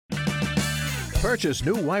Purchase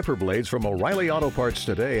new wiper blades from O'Reilly Auto Parts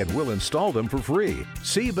today and we'll install them for free.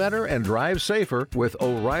 See better and drive safer with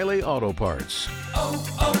O'Reilly Auto Parts.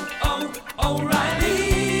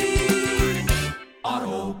 O'Reilly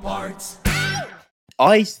Auto Parts.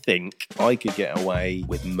 I think I could get away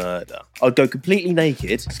with murder. I'd go completely naked.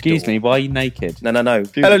 Excuse me, why are you naked? No.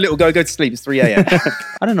 Hello, little girl, go to sleep. It's 3 a.m.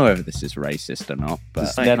 I don't know whether this is racist or not, but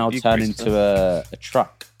Same. then I'll You turn racist. into a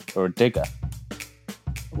truck or a digger.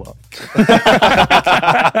 What?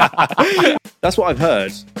 That's what I've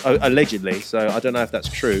heard, allegedly, so I don't know if that's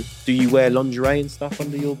true. Do you wear lingerie and stuff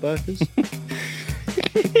under your burqas?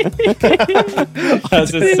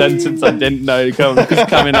 That's a sentence I didn't know was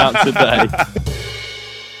coming out today.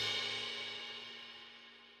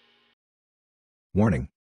 Warning.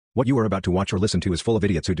 What you are about to watch or listen to is full of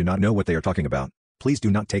idiots who do not know what they are talking about. Please do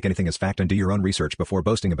not take anything as fact and do your own research before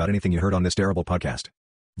boasting about anything you heard on this terrible podcast.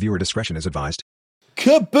 Viewer discretion is advised.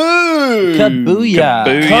 Kaboo!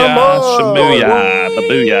 Kabooyah! Come on! Shamooyah!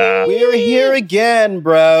 Babooyah! We're here again,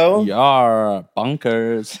 bro. Yar,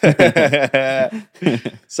 bunkers.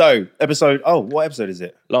 So, what episode is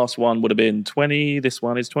it? Last one would have been 20. This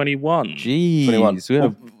one is 21. Jeez. 21.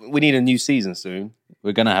 We're, We need a new season soon.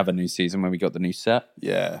 we're going to have a new season when we got the new set.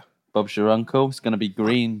 Yeah. Bob's your uncle. It's going to be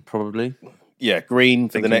green, probably. Yeah, green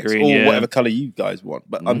for the Thinking next, green, or yeah. whatever colour you guys want.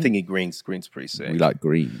 But I'm thinking green. Green's pretty sick. We like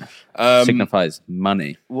green. Um, Signifies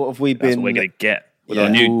money. What have we That's been... what we're going to get with Yeah. our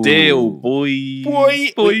new Ooh. deal, boy.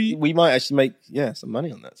 We might actually make, some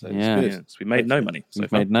money on that. So Yeah. it's Yeah, good. so we made no money so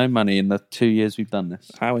We've far. made no money in the 2 years we've done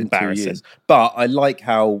this. How In 2 embarrassing. years. But I like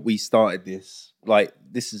how we started this. Like,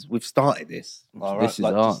 we've started this. All right? This is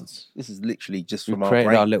Like, ours. This is literally just We've from our created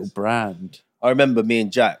our brains. little brand. I remember me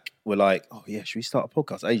and Jack were like, oh yeah, should we start a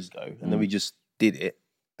podcast ages ago? And then we just did it.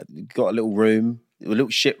 Got a little room, a little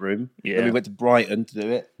shit room. Yeah. Then we went to Brighton to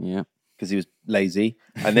do it Yeah. because he was lazy.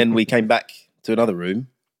 And then we came back to another room.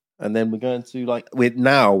 And then we're going to we're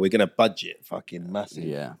going to budget fucking massive.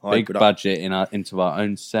 Yeah. high Big production budget into our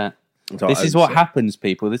own set. into our This own is what set. happens,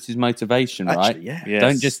 people. This is motivation, right? Actually, yeah. Yes.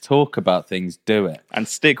 Don't just talk about things, do it. And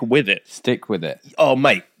stick with it. Stick with it. Oh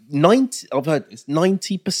mate, I've heard it's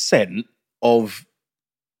 90% of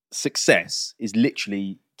success is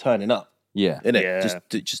literally turning up, Yeah. isn't it? Yeah. Just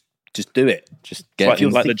do it. Just It's get like,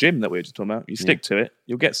 in. like the gym that we were just talking about. You stick to it,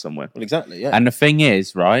 you'll get somewhere. Well, exactly. Yeah. And the thing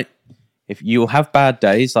is, right, if you'll have bad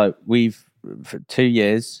days, like we've, for 2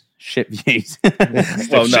 years, shit views.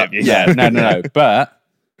 Well, no, Shit, Yeah, no. But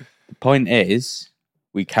the point is,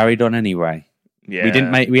 we carried on anyway. Yeah.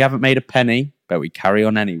 We haven't made a penny, but we carry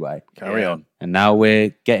on anyway. Carry on. And now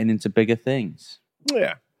we're getting into bigger things,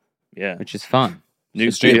 Yeah. Yeah. which is fun. New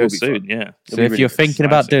It studio will be soon, fun. yeah. It'll So be if really you're thinking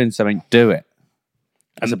about exciting. doing something, do it.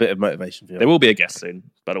 That's a bit of motivation for you. There will be a guest soon,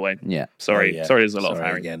 by the way. Yeah. Sorry. Oh, yeah. Sorry, there's a lot of Sorry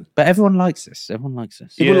Harry. again. But everyone likes this. Everyone likes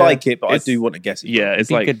this. People Yeah. like it, but I It's- do want to guess it. Yeah, it's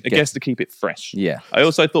be like good a guest. guest to keep it fresh. Yeah. I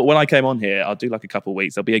also thought when I came on here, I'll do like a couple of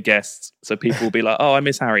weeks. There'll be a guest, so people will be like, "Oh, I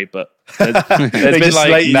miss Harry," but there's been just like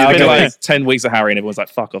slate you now to been go. like 10 weeks of Harry, and everyone's like,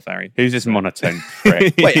 "Fuck off, Harry." Who's this monotone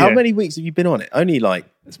prick? Wait, how Yeah. many weeks have you been on it? Only like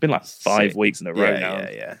It's been like 5 Sick. weeks in a row now.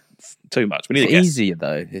 Yeah. It's too much. We need It's a guest. easier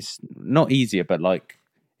though. It's not easier, but like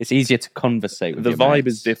it's easier to conversate with The your vibe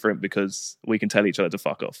mates. is different because we can tell each other to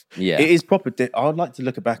fuck off. Yeah. It is proper. I'd like to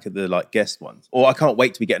look back at the guest ones, or I can't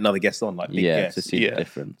wait till we get another guest on, big Yeah, guest. to see Yeah. the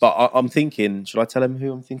difference. But I'm thinking, should I tell him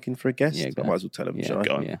who I'm thinking for a guest? Yeah, I go might on. as well tell him. yeah, Should I?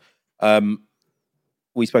 Go on. yeah.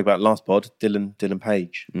 We spoke about last pod, Dylan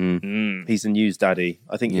Page. Mm. He's the news daddy.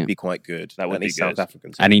 I think Yeah. he'd be quite good. That would and be he's South good.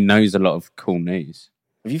 African. So. And he knows a lot of cool news.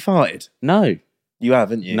 Have you farted? No, You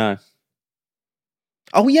haven't you? no.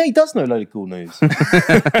 Oh yeah, he does know a load of cool news.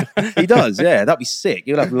 He does. Yeah, that'd be sick.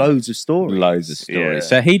 He'll have loads of stories. Loads of stories. Yeah.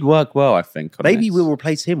 So he'd work well, I think. On Maybe this. we'll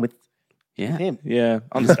replace him with Yeah, him. Yeah,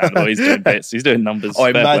 understandable. He's doing bits. He's doing numbers.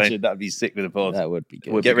 I Fair play. imagine that'd be sick with a pod. that would be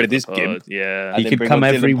good. Would Get be rid of good this for gimp. pod. Yeah. And He then could bring come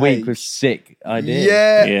on every Dylan week Page. with sick ideas.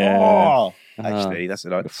 Yeah. Yeah. Oh. Actually, that's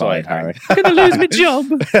an Fine, Harry. I'm gonna lose my job.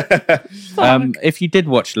 If you did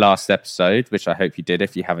watch last episode, which I hope you did,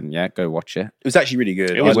 if you haven't yet, go watch it. It was actually really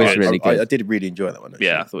good. It was really good. I did really enjoy that one. Actually.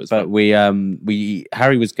 Yeah, I thought it was But fun. we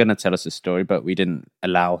Harry was going to tell us a story, but we didn't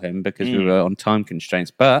allow him because we Mm. were on time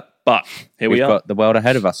constraints. But But here we we've are, got the world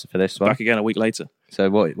ahead of us for this one. back again a week later.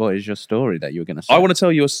 So what is your story that you were going to say? I want to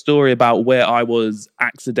tell you a story about where I was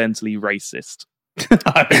accidentally racist.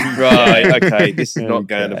 Right. Okay. This is not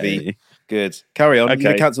going to be Okay. good. Carry on.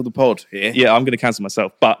 Okay. You cancel the pod here. Yeah, I'm going to cancel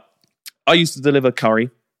myself. But I used to deliver curry.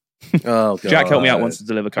 Oh, God. Jack helped me out once to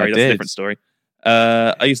deliver curry. I That's a did. different story.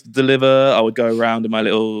 I used to deliver. I would go around in my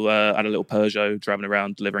little, I had a little Peugeot driving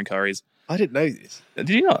around delivering curries. I didn't know this. Did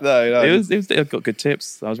you not? No. It was. I got good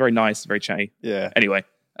tips. I was very nice, very chatty. Yeah. Anyway,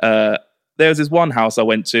 there was this one house I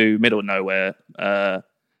went to, middle of nowhere, and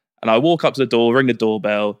I walk up to the door, ring the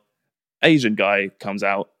doorbell. Asian guy comes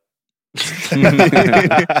out,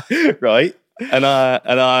 Right. and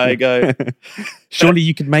I go, Surely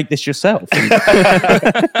you could make this yourself. didn't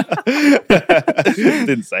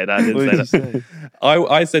say that. Didn't say that.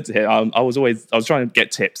 I said to him, I was trying to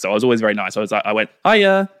get tips, so I was always very nice. I went,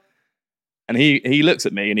 hiya, and he looks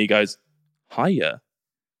at me and he goes, hiya.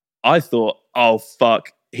 I thought, oh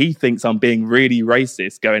fuck, he thinks I'm being really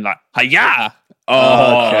racist, going like, hiya.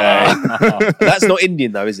 Oh, Okay. That's not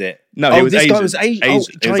Indian though, is it? No, he was this Asian. guy was Asian.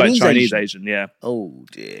 Asian. Oh, It was like Chinese Asian. Asian, yeah. Oh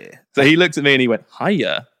dear. So he looked at me and he went,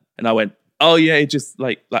 hiya. And I went, oh yeah, it just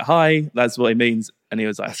like hi, that's what it means. And he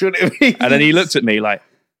was like, That's what it means. and then he looked at me like,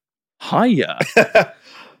 hiya.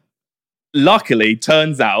 Luckily,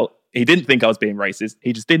 turns out he didn't think I was being racist.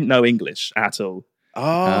 He just didn't know English at all.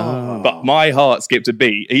 Oh. But my heart skipped a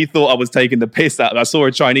beat. He thought I was taking the piss out of him. I saw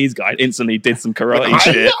a Chinese guy and instantly did some karate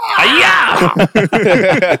shit. Hiya!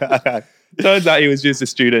 Turns out he was just a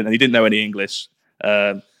student and he didn't know any English.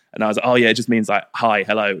 And I was like, oh yeah, it just means like hi,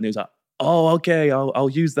 hello. And he was like, oh okay, I'll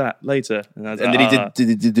use that later. And I was And like, then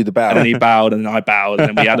he did do the bow. and then he bowed and I bowed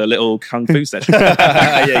and then we had a little kung fu session.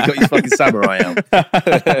 Yeah, he got his fucking samurai out.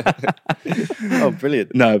 Oh,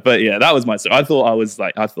 brilliant. No, but yeah, that was my story. I thought I was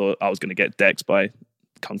going to get decked by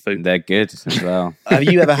kung fu. They're good as well. Have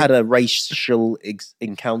you ever had a racial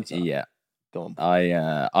encounter? Yeah. Go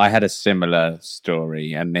on. I had a similar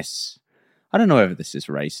story, and this, I don't know whether this is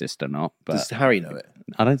racist or not, but Does Harry know it?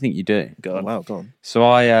 I don't think you do. Go Oh, on. wow, go on. So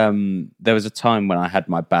there was a time when I had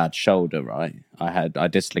my bad shoulder, right? I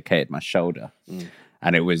dislocated my shoulder,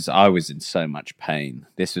 and I was in so much pain.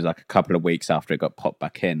 This was like a couple of weeks after it got popped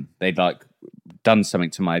back in. They'd like done something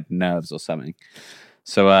to my nerves or something.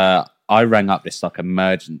 So I rang up this like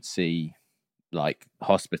emergency like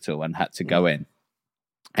hospital and had to go in.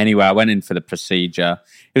 Anyway, I went in for the procedure.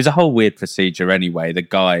 It was a whole weird procedure anyway. The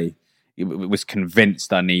guy was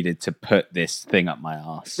convinced I needed to put this thing up my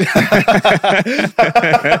ass.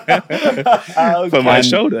 For my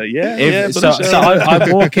shoulder, yeah. So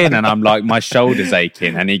I walk in and I'm like, my shoulder's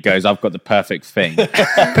aching, and he goes, I've got the perfect thing.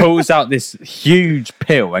 Pulls out this huge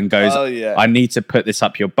pill and goes, Oh, yeah. I need to put this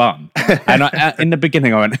up your bum. And in the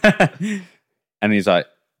beginning I went, and he's like,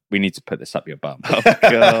 we need to put this up your bum. Oh,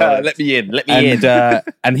 God. Let me in. Let me in.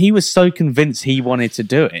 And he was so convinced he wanted to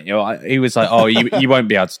do it. You know, he was like, "Oh, you won't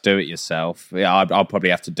be able to do it yourself. Yeah, I'll probably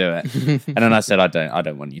have to do it." And then I said, "I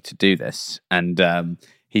don't want you to do this." And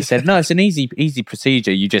he said, "No, it's an easy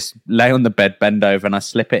procedure. You just lay on the bed, bend over, and I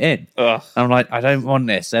slip it in." Ugh. And I'm like, "I don't want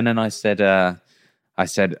this." And then I said,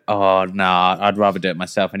 "Oh no, I'd rather do it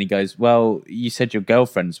myself." And he goes, "Well, you said your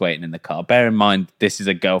girlfriend's waiting in the car. Bear in mind, this is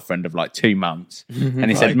a girlfriend of like 2 months." And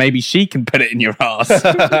he said, "Maybe she can put it in your ass."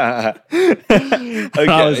 And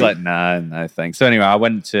I was like, no, thanks. So anyway, I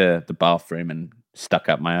went to the bathroom and stuck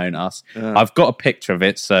up my own ass. I've got a picture of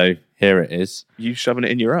it, so here it is. You shoving it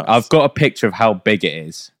in your ass? I've got a picture of how big it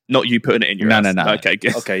is. Not you putting it in your ass. No. Okay,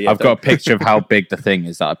 good. Okay, yeah. I've got a picture of how big the thing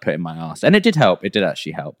is that I put in my ass, and it did help. It did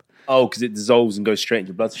actually help. Oh, because it dissolves and goes straight into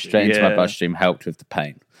your bloodstream. Straight into my Yeah. bloodstream, helped with the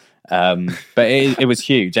pain. But it was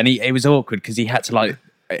huge, and it was awkward because he had to like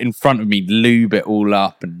in front of me lube it all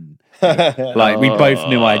up, and like we both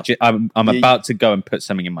knew I'm about to go and put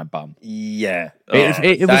something in my bum. Yeah.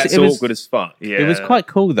 It was awkward as fuck. Yeah. It was quite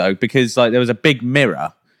cool though, because like there was a big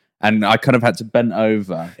mirror and I kind of had to bend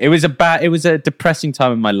over. It was a depressing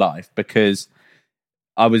time in my life because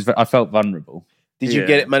I felt vulnerable. Did you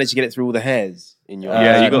Yeah. manage to get it through all the hairs in your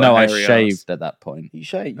Yeah, you got no, a I hairy shaved at that point. You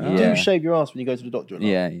shave. You Yeah. do shave your ass when you go to the doctor or not?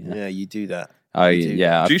 Yeah. Yeah, you do that. Oh You do.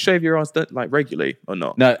 yeah. Do you shave your ass like regularly or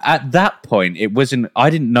not? No, at that point it wasn't. I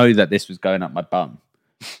didn't know that this was going up my bum.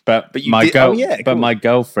 But you my did- girl, oh, yeah, but cool. my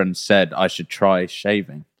girlfriend said I should try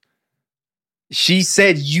shaving. She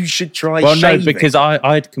said you should try Well, shaving. no, because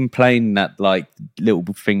I'd complained that like little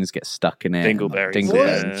things get stuck in it. and, like, Dingleberries,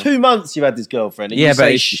 What? yeah. 2 months you've had this girlfriend and Yeah, you but say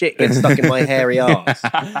it's- shit gets stuck in my hairy ass.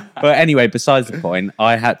 But anyway, besides the point,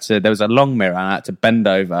 there was a long mirror and I had to bend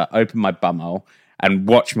over, open my bumhole and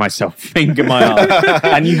watch myself finger my ass.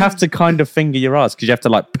 And you have to kind of finger your ass because you have to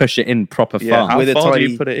like push it in proper Yeah. far. How With a far do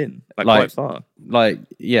tiny- you put it in? Like Like- quite far. Like,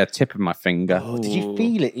 yeah, tip of my finger. Oh, did you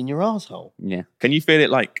feel it in your asshole? Yeah. Can you feel it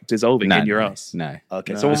like dissolving No, in your no, ass? No.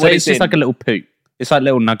 Okay, No. so So what it's just like a little poo. It's like a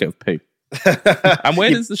little nugget of poo. And where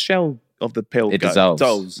does the shell of the pill It go?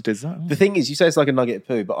 dissolves. Dissolve. The thing is, you say it's like a nugget of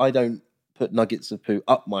poo, but I don't put nuggets of poo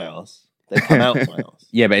up my ass. They come out my ass.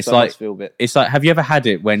 Yeah, but it's So I like must feel a bit. it's like, have you ever had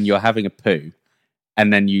it when you're having a poo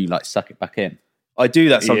and then you like suck it back in? I do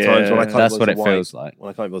that sometimes when I Yeah. can't. That's bother what to it wipe. feels like. When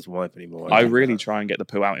I can't bother to wipe anymore. I do really that. try and get the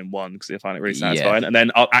poo out in one because I find it really Yeah. satisfying. And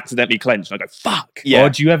then I'll accidentally clench and I go, fuck. Yeah. Or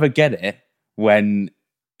do you ever get it when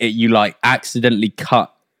you like accidentally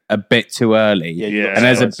cut a bit too early, Yeah. and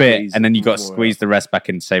there's a bit, Squeeze and then you got to more squeeze the rest back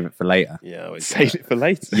in and save it for later. Yeah, I always do Save that. it for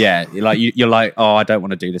later. Yeah, you're like, oh, I don't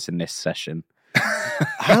want to do this in this session.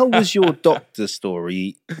 How was your doctor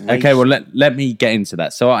story? Okay, well let me get into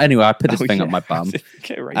that. So anyway, I put this thing up my bum,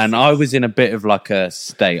 and I was in a bit of like a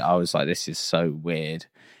state. I was like, this is so weird.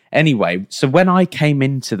 Anyway, so when I came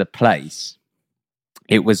into the place,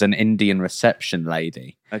 it was an Indian reception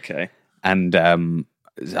lady. Okay. And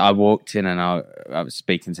I walked in and I was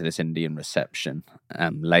speaking to this Indian reception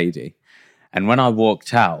lady. And when I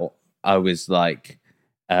walked out, I was like,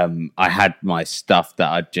 I had my stuff that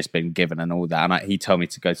I'd just been given and all that. And he told me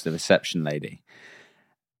to go to the reception lady.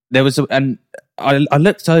 And I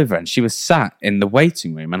looked over and she was sat in the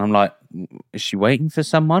waiting room. And I'm like, is she waiting for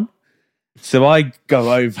someone? So I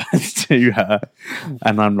go over to her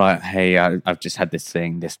and I'm like, hey, I've just had this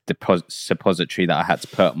thing, this suppository that I had to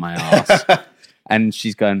put up my ass. And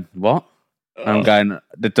she's going, what? And I'm going,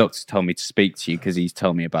 the doctor told me to speak to you because he's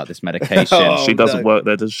told me about this medication. Oh, She doesn't no. work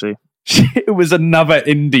there, does she? It was another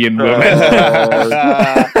Indian woman.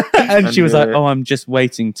 And she was like, oh, I'm just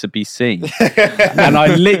waiting to be seen. And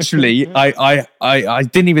I literally, I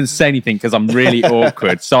didn't even say anything because I'm really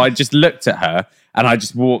awkward. So I just looked at her and I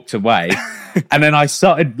just walked away. And then I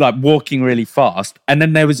started like walking really fast. And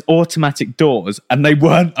then there was automatic doors and they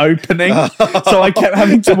weren't opening. So I kept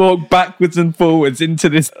having to walk backwards and forwards into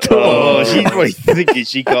this door. Oh, she's probably thinking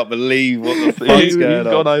she can't believe what the fuck's You've going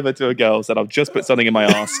gone on. over to a girl, said, I've just put something in my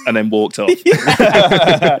ass, and then walked off.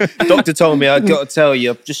 Doctor told me I've got to tell you,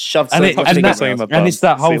 I've just shoved And, so it, much and, in that- my in my mouth. and it's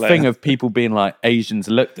that See you whole thing later. of people being like, Asians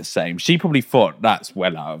look the same. She probably thought that's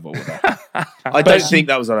well out of order. I don't think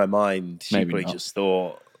that was on her mind. She Maybe probably not. just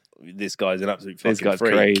thought this guy's an absolute fucking This guy's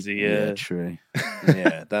freak. crazy, yeah. True.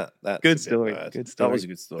 Yeah, that's Good a bit story, bad. good That story. was a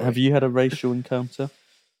good story. Have you had a racial encounter?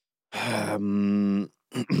 A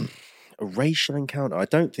racial encounter? I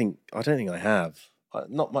don't think I have.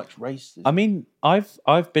 Not much racism. I mean,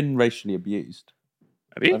 I've been racially abused,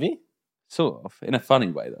 Have you? Have you? sort of, in a funny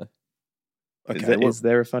way though. Okay. Is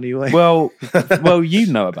there a funny way? Well,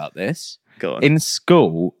 you know about this. Go on. In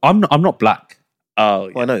school, I'm not black. Oh,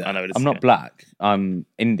 yeah. Well, I know that. I know it is. I'm not black. I'm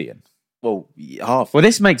Indian. Well, half. Well,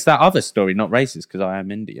 this makes that other story not racist because I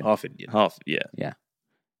am Indian. Half Indian. Half, yeah.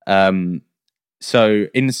 So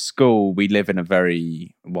in school, we live in a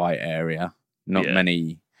very white area. Not Yeah.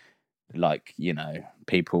 many, like,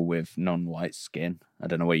 people with non-white skin. I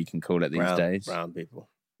don't know what you can call it these days. Brown people.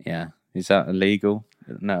 Yeah. Is that illegal?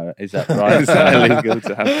 No. Is that right? Is that illegal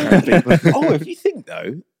to have brown people? Oh, if you think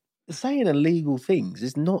though, saying illegal things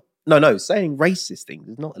is not. No, saying racist things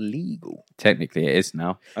is not illegal. Technically, it is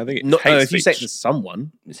now. I think it's Not hate if you say it speech. to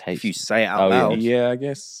someone. It's hate. If you say it out Oh, yeah. loud. Yeah, I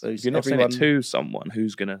guess. So If you're not saying everyone- it to someone,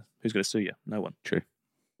 who's gonna sue you? No one. True.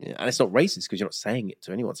 Yeah, and it's not racist because you're not saying it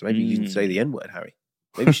to anyone. So maybe you can Mm. say the N word, Harry.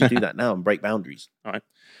 Maybe you should do that now and break boundaries. All right.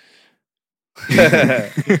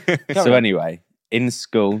 So anyway, in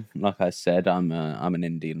school, like I said, I'm an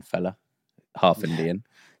Indian fella, half Indian.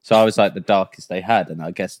 So I was like the darkest they had, and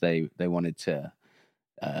I guess they wanted to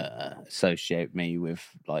associate me with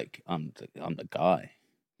like I'm the guy.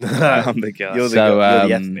 I'm the guy. You're the, So, you're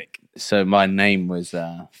the um, ethnic. So my name was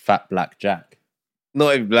Fat Black Jack,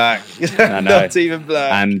 Not even black. I know. Not even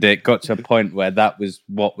black. and it got to a point where that was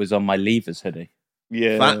what was on my leavers hoodie.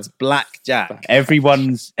 Yeah. Fat Black Jack.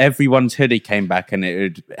 Everyone's hoodie came back, and it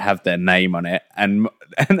would have their name on it, and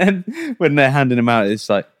then when they're handing them out, it's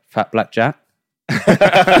like Fat Black Jack.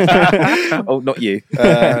 Oh, not you.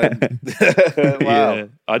 Wow. Wow.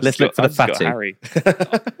 I Let's look for the I just got fatty. Harry.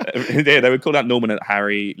 Yeah, they would call that Norman at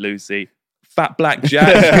Harry, Lucy. Fat Black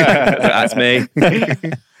Jack. That's me.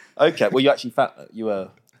 Okay, well, you actually fat. You were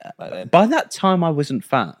back then. By that time, I wasn't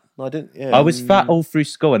fat. No, I didn't. Yeah. I was fat all through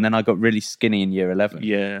school, and then I got really skinny in year 11.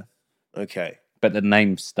 Yeah. Okay. But the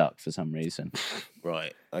name stuck for some reason.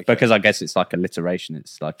 Right. Okay. Because I guess it's like alliteration.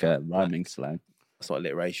 It's like a rhyming slang. That's not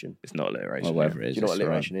alliteration. It's not alliteration. Or whatever it is. Do you know what it's all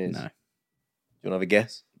right. alliteration is? No. Do you want to have a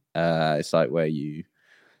guess? It's like where you...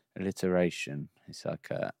 Alliteration. It's like...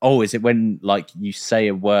 is it when like you say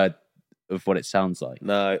a word of what it sounds like?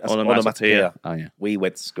 No. That's Onomatopoeia. Oh, yeah. We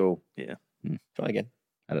went to school. Yeah. Try again.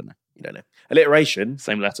 I don't know. You don't know. Alliteration.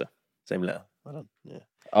 Same letter. Same letter. Well done. Yeah.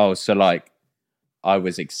 Oh, so like I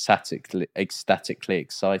was ecstatically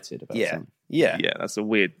excited about Yeah. something. Yeah. Yeah, that's a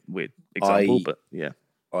weird example, I- but yeah.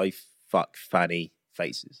 I fuck fanny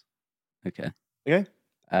faces. Okay. Okay.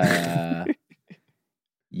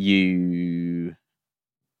 You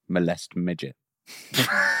molest midget.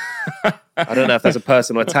 I don't know if that's a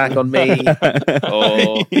personal attack on me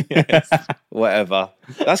or whatever.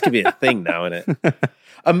 That's gonna be a thing now, isn't it?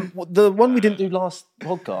 The one we didn't do last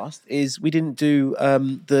podcast is we didn't do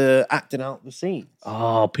the acting out the scenes.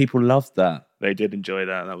 Oh, people loved that. They did enjoy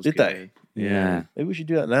that. That was Did good. they? Yeah. Maybe we should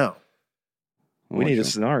do that now. We need a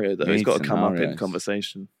scenario though. We It's need got to come up in scenarios.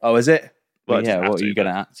 conversation. Oh, is it? Well, it Yeah, doesn't have what are you to,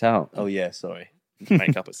 going to act out? Oh, yeah. Sorry. but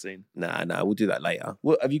make up a scene? Nah, we'll do that later.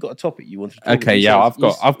 What, have you got a topic you wanted to talk Okay, about?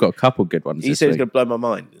 yeah, I've got a couple good ones. You This said it's week. going to blow my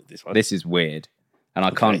mind. This one. This is weird, and I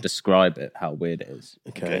Okay. can't describe it how weird it is.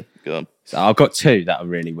 Okay. Go on. So I've got two that are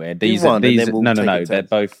really weird. Do These one, are and these. then we'll No, take it they're turns.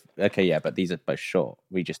 both okay. Yeah, but these are both short.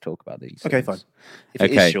 We just talk about these. Okay, things. fine. If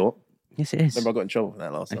it Okay. is short, Yes, it is. remember I got in trouble for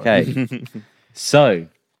that last time. Okay. So,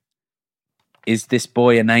 is this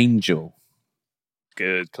boy an angel?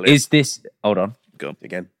 Good. Clip. Is this? Hold on.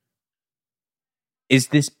 Again. Is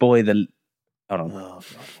this boy the? Hold on. Oh, God.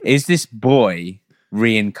 Is this boy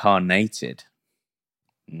reincarnated?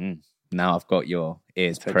 Now I've got your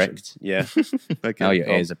ears pricked. Yeah. Okay. Now your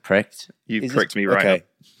Go on. ears are pricked. You've Is pricked this- me right okay.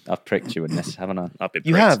 up. I've pricked you in this, haven't I? I've been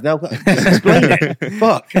You pricked. have. Now, explain it.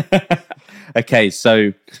 Fuck. Okay,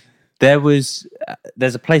 so there's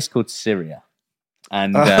a place called Syria,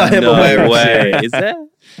 and I am aware of Syria. Is there?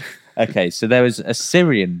 Okay, so there was a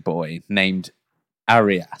Syrian boy named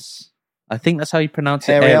Arias. I think that's how you pronounce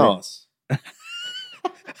it. Hairy Ari- ass.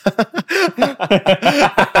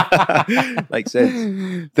 Makes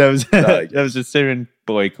sense. There was a Syrian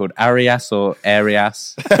boy called Arias or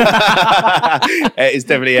Arias. It's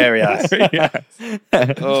definitely hairy ass.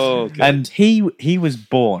 Oh, okay. And he was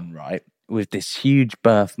born, right, with this huge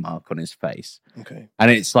birthmark on his face. Okay.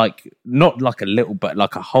 And it's like not like a little, but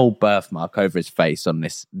like a whole birthmark over his face on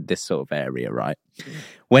this sort of area, right?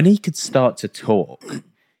 When he could start to talk,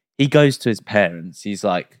 he goes to his parents. He's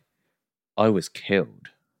like, "I was killed,"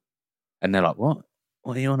 and they're like, "What?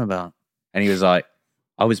 What are you on about?" And he was like,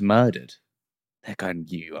 "I was murdered." They're going,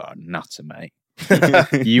 "You are a nutter, mate.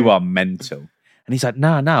 You are mental." And he's like,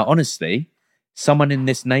 "No, honestly, someone in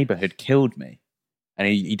this neighborhood killed me." And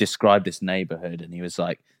he described this neighborhood, and he was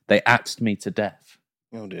like, "They axed me to death."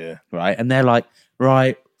 Oh, dear. Right? And they're like,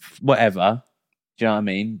 "Right, whatever." Do you know what I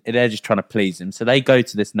mean? They're just trying to please him. So they go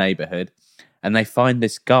to this neighborhood and they find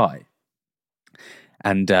this guy.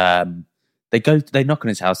 And they knock on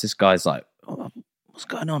his house. This guy's like, "Oh, what's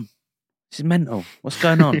going on? This is mental. What's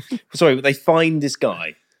going on?" Sorry, but they find this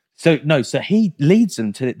guy. So he leads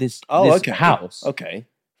them to this Okay. house Okay.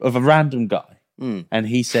 of a random guy. Mm. And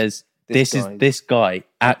he says, This this guy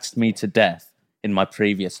axed me to death in my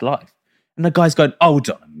previous life. And the guy's going, "Hold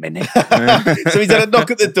on a minute." So he's had a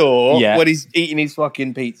knock at the door Yeah. when he's eating his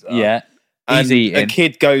fucking pizza. Yeah. And He's eating. a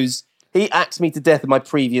kid goes, "He axed me to death in my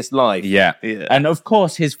previous life." Yeah. Yeah. And of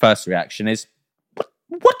course, his first reaction is,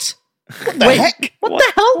 What? What the heck? What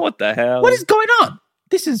the hell? What the hell? What is going on?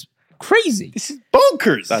 This is crazy. This is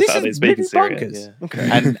bonkers. That's this how they is speak in really Syria. bonkers. Yeah.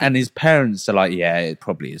 Okay. And his parents are like, "Yeah, it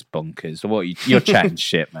probably is bonkers. What you're chatting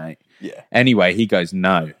shit, mate." Yeah. Anyway, he goes,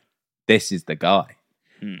 "No, this is the guy."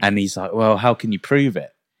 And he's like, "Well, how can you prove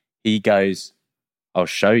it?" He goes, "I'll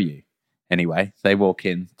show you." Anyway, they walk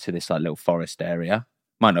into this like little forest area.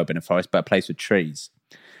 Might not have been a forest, but a place with trees.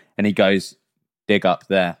 And he goes, "Dig up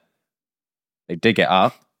there." They dig it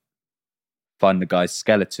up, find the guy's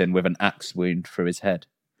skeleton with an axe wound through his head.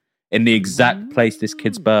 In the exact place this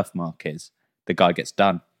kid's birthmark is, the guy gets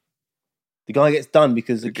done. The guy gets done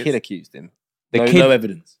because the Because- kid accused him. The No, kid- no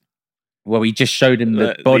evidence. Well, he just showed him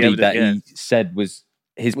the The body evidence, that yeah. he said was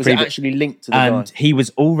his Was it previous, actually linked to the and guy? he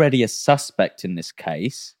was already a suspect in this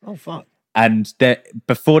case. Oh, fuck. And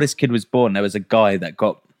before this kid was born, there was a guy that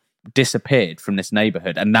got disappeared from this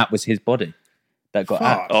neighborhood, and that was his body that got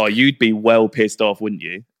Fuck. axed. Oh, you'd be well pissed off, wouldn't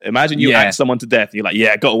you? Imagine you Yeah. axe someone to death and you're like,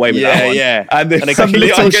 "Yeah, got away with Yeah, that one." yeah. And then And a some little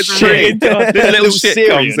little gets shit. really this little Little shit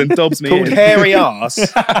Syrian comes and dobs me Called in. hairy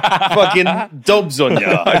ass. Fucking dobs on you.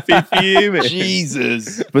 I'd be fuming.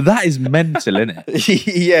 Jesus. But that is mental, isn't it?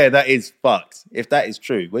 Yeah, that is fucked. If that is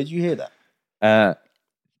true, where did you hear that?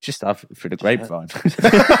 Just up through the grapevine.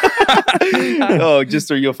 Oh, just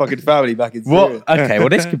through your fucking family back in Syria. What? Okay, well,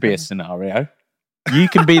 this could be a scenario. You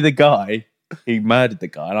can be the guy who murdered the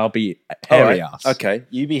guy, and I'll be All hairy right. ass. Okay,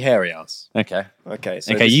 you be hairy ass. Okay. Okay,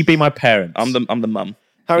 so Okay, you be my parents. I'm the mum.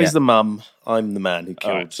 Harry's Yeah. the mum. I'm the man who All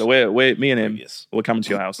killed. right, so we're me and him. Yes. We're coming to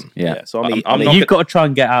your house. Yeah. So I'm I'm eating. not- You've got to try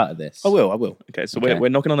and get out of this. I will. Okay, so Okay. we're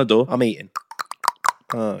knocking on the door. I'm eating.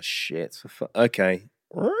 Oh shit! Okay.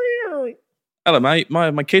 Hello, mate.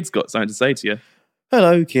 My kid's got something to say to you.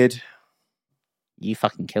 Hello, kid. You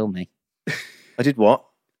fucking killed me. I did what?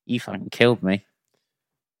 You fucking killed me.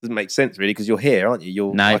 Doesn't make sense really because you're here, aren't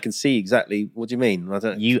you? No. I can see exactly. What do you mean? I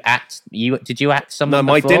don't. Did you act someone?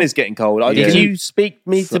 No, my before? dinner's getting cold. Yeah. Can you speak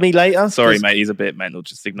to me later? Sorry, 'Cause- mate. He's a bit mental.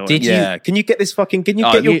 Just ignore Did it. you- Yeah. Can you get this fucking? Can you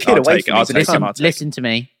Oh, get your you- kid I'll away take from it, me? I'll for take this him, time? I'll take Listen to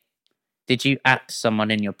me. Did you act someone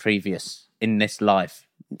in this life?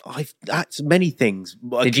 I've axed many things.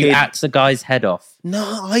 Did you axe a guy's head off? No,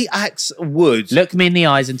 I axe wood. Look me in the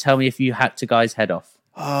eyes and tell me if you hacked a guy's head off.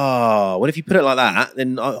 Oh, well, if you put it like that,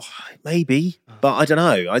 then maybe. But I don't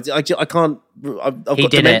know. I can't. I've He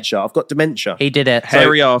got did it. dementia. I've got dementia. He did it.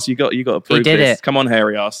 Hairy ass, you got to prove did this. it. Come on,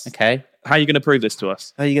 hairy ass. Okay. How are you going to prove this to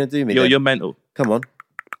us? How are you going to do me? You're then? mental. Come on.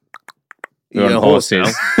 We're on You're a horse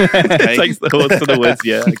horses. now. Takes the horse to the woods.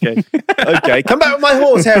 Yeah, okay. Okay, come back with my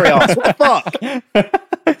horse, hairy ass. What the fuck?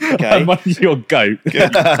 Okay. I'm on your goat.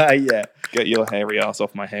 Yeah. Get your hairy ass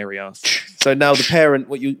off my hairy ass. So now the parent,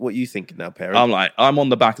 what you thinking now, parent? I'm on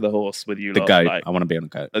the back of the horse with you. The lot, goat. like, I want to be on a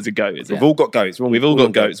goat. as a goat. Is We've it? all got goats. We've all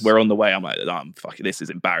got goats. We're on the way. I'm like, fuck it. This is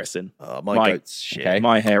embarrassing. Oh, my goats. Shit. Okay.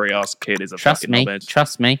 My hairy ass kid is a Trust fucking me. knobhead.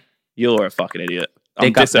 Trust me. You're a fucking idiot.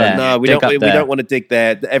 Dig up disowning there. you. No, we Dig don't. up We there. don't want to dig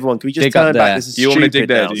there. Everyone, can we just Dig up turn there. back? This is You want me to stupid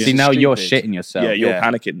dig there, now. do you? This See, is now you're stupid. shitting yourself. Yeah, you're Yeah.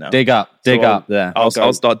 panicking now. Dig up there. I'll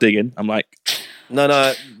start digging. I'm like,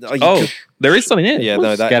 No. oh, there is something here. yeah,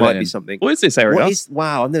 no, that skeleton? might be something. What is this, hairy What ass? is?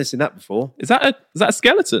 Wow, I've never seen that before. Is that a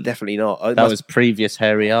skeleton? Definitely not. That was previous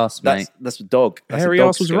hairy ass, mate. that's a dog. That's Hairy a dog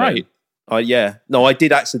ass was skeleton. right. Yeah. No, I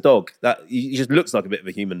did axe a dog. That he just looks like a bit of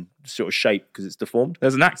a human sort of shape because it's deformed.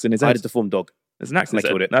 There's an axe in his I head. had a deformed dog. There's an axe in his I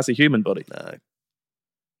killed head. it. That's a human body. No.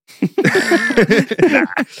 Damn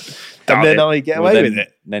And then it. I get Well, away then, with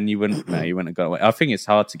it. Then you wouldn't. No, you wouldn't have got away. I think it's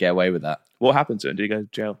hard to get away with that. What happened to him? Did he go to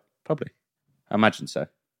jail? Probably. I imagine so.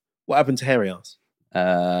 What happened to hairy ass?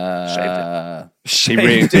 He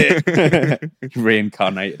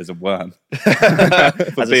reincarnated as a worm. As a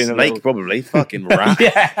being a snake, little- probably. Fucking rat.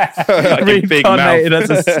 Yeah, Like a big reincarnated mouth.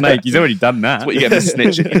 as a snake. He's already done that. That's what you get for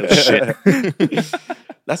snitching, you little shit.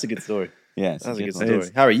 That's a good story. Yeah, That's a good one.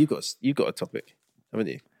 story. Harry, you got a topic, haven't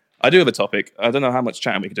you? I do have a topic. I don't know how much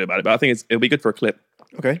chatting we can do about it, but I think it'll be good for a clip.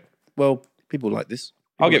 Okay. Well, people like this.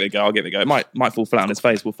 I'll give it a go. It might fall flat on his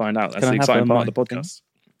face. We'll find out. That's Can I the have exciting a part of the mic podcast.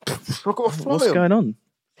 I've got a What's going on?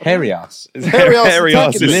 Hairy ass. Hairy ass Hairy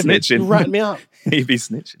ass attacking is me. snitching. You ratted me up. He'd be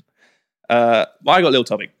snitching. Well, I got a little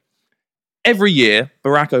topic. Every year,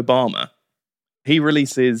 Barack Obama, he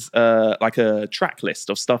releases like a track list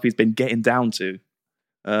of stuff he's been getting down to,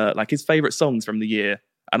 like his favorite songs from the year.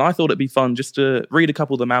 And I thought it'd be fun just to read a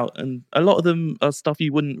couple of them out, and a lot of them are stuff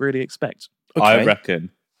you wouldn't really expect.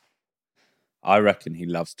 I reckon he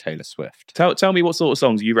loves Taylor Swift. Tell me what sort of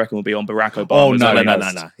songs you reckon will be on Barack Obama's Oh, no,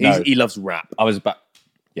 list. no. He loves rap. I was about.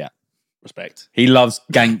 Respect. He loves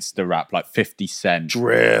gangster rap like 50 Cent.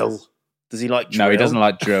 Drill. Does he like drill? No, he doesn't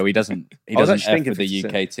like drill. He doesn't. He I was doesn't actually F thinking with the 50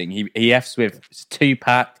 Cent. UK thing. He F's with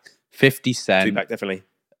Tupac, 50 Cent. Tupac, definitely.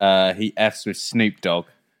 He F's with Snoop Dogg.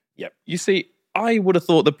 You see, I would have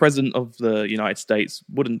thought the president of the United States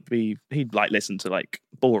wouldn't be. He'd like listen to like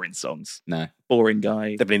boring songs. No, Boring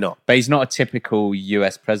guy. Definitely not. but he's not a typical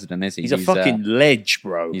US president, is he? He's a fucking ledge,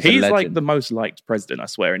 bro. he's a He's like legend. the most liked president, I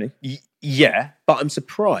swear, isn't he? Yeah, but I'm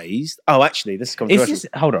surprised. Oh, actually, this is Is controversial. this,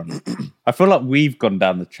 hold on. I feel like we've gone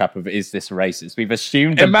down the trap of is this racist? We've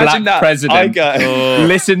assumed a Imagine black that. president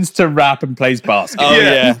listens to rap and plays basketball. Oh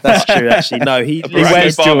yeah, that's true. Actually, no, he Barack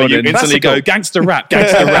wears Obama, you Jordans. instantly go gangster rap.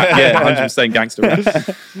 Yeah, 100% gangster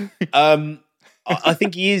rap. I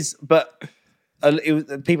think he is, but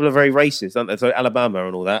people are very racist, aren't they? So Alabama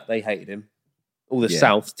and all that, they hated him. All the Yeah.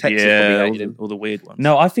 South, Texas probably hated him. all the weird ones.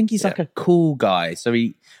 No, I think he's like a cool guy. So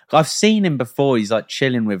I've seen him before. He's like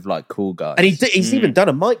chilling with like cool guys. And he's even done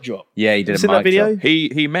a mic drop. yeah, he did Seen a that mic video? drop.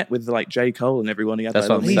 He met with like J. Cole and everyone. He had That's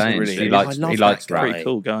that what I'm little saying. meeting. really- He likes I love that guy. Pretty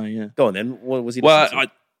cool guy, yeah. Go on then. What was he? Well, listening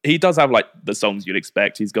to? he does have like the songs you'd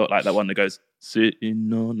expect. He's got like that one that goes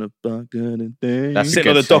sitting on the buck of the day. That's a Sitting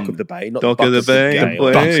on good the dock song. of the bay, not Dock the of the buck bay, of the the gay.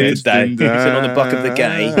 buck of Sitting the day. on the buck of the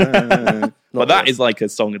gay. But that is like a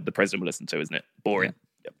song that the president will listen to, isn't it? Boring.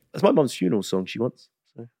 That's my mum's funeral song. She wants.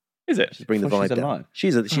 So Is it? just bring the Oh, vibe she's down. alive.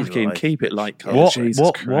 She's Fucking alive. keep it light. Cole. What Jesus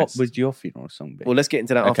what Christ. would your funeral song be? Well, let's get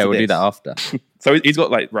into that. Okay, after we'll do this. that after. So he's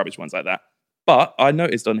got like rubbish ones like that. But I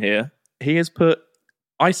noticed on here, he has put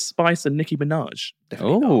Ice Spice and Nicki Minaj.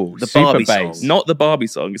 Oh, The super Barbie bass. song. Not the Barbie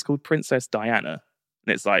song. It's called Princess Diana.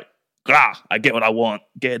 And it's like, I get what I want.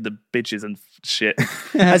 Get the bitches and shit.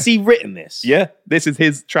 Has he written this? Yeah, this is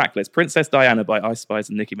his track list. Princess Diana by Ice Spice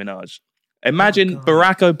and Nicki Minaj. Imagine God.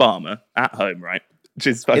 Barack Obama at home, right?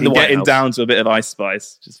 Just fucking the White getting House. down to a bit of Ice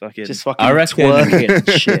Spice. Just fucking... Just fucking I reckon- twerking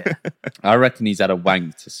and shit. I reckon he's had a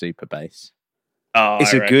wank to super bass. Oh,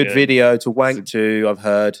 It's I a good reckon. video to wank to, I've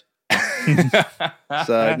heard.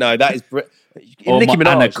 So, no, that is... Or Nicki my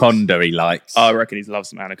Minaj, Anaconda he likes. I reckon he loves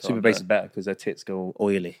some Anaconda. Super Bass is better because their tits go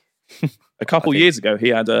oily. A couple years ago, he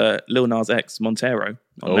had Lil Nas X Montero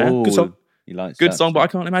on there. Oh, Good song. he likes Good that. song, but I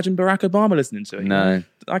can't imagine Barack Obama listening to it. No.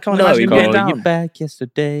 I can't No, imagine him he getting Call you down. back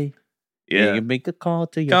yesterday. Yeah. You make a call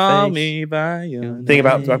to your Call face. me by your The thing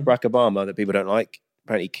about name. Barack Obama that people don't like,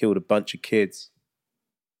 apparently he killed a bunch of kids.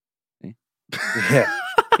 Eh? Yeah,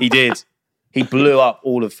 he did. He blew up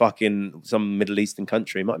all of fucking some Middle Eastern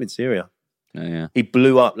country. It might have been Syria. Oh, yeah. He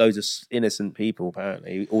blew up loads of innocent people,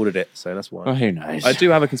 apparently. He ordered it, so that's why. Well, who knows? I do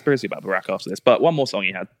have a conspiracy about Barack after this, but one more song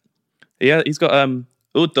he had. He's got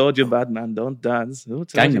Who told you bad man don't dance? Who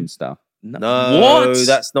told you- Gangnam Style. No, What?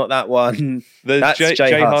 that's not that one. The That's J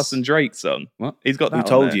J Hus. Huss and Drake song. What? He's got that. Who on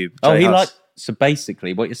told there. you? Oh, J he Hus. like. So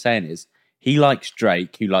basically, what you're saying is he likes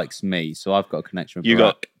Drake, who likes me. So I've got a connection with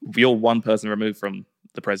Barack. You're one person removed from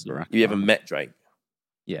the president. You ever met Drake?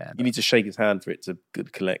 Yeah. You need to shake his hand for it to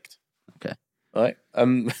collect. Okay. All right.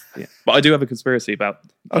 Yeah. But I do have a conspiracy about.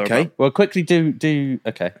 Okay. Well, quickly do.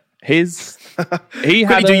 Okay. His. Quickly He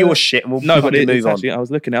had do a- your shit and we'll No, but fucking it's move on. actually, I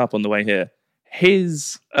was looking it up on the way here.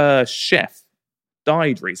 His chef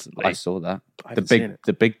died recently. I saw that. I The haven't seen big, it.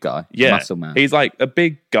 the big guy, Yeah, muscle man. He's like a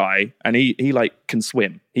big guy, and he like can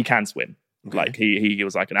swim. He can swim. Like he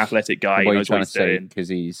was like an athletic guy. what He are you knows what trying to he's say? doing. Because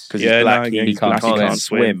he's Yeah, he's black, no, he he's can't, black, he can't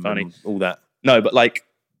swim swim, funny. and all that. No, but like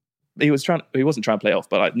he wasn't trying to play it off,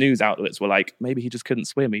 but like news outlets were like, maybe he just couldn't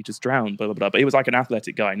swim, he just drowned, blah blah blah. But he was like an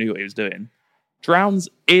athletic guy, knew what he was doing. Drowns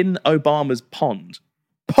in Obama's pond.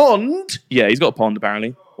 Pond? Yeah, he's got a pond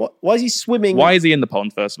apparently. What? Why is he swimming? Why is he in the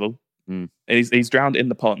pond, first of all? Mm. He's drowned in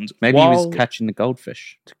the pond. maybe he while- was catching the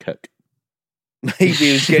goldfish to cook. Maybe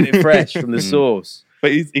he was getting it fresh from the source.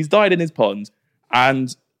 But he's died in his pond,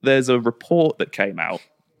 and there's a report that came out,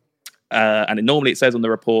 and normally it says on the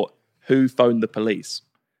report who phoned the police,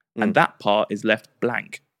 and that part is left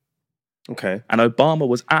blank. Okay. And Obama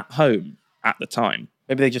was at home at the time.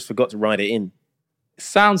 Maybe they just forgot to write it in. It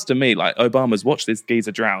sounds to me like Obama's watched this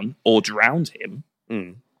geezer drown or drowned him,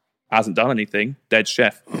 hasn't done anything, dead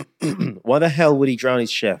chef. Why the hell would he drown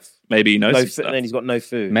his chef? Maybe he knows No some food, stuff. and then he's got no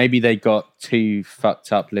food. Maybe they got too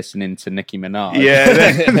fucked up listening to Nicki Minaj. Yeah,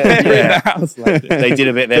 they're in Yeah. the house like this. They did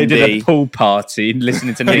a bit of They did a MD. pool party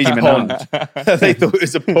liling to Nicki Minaj. They thought it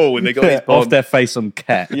was a pool and they got his Off pond. their face on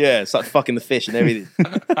cat. Yeah, it's like fucking the fish and everything.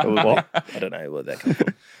 Or what? I don't know where that comes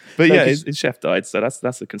from. But No, yeah, 'cause- his chef died, so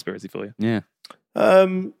that's a conspiracy for you. Yeah.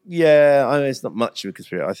 Yeah, I mean, it's not much of a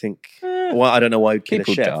conspiracy. I think. Well, I don't know why he'd kill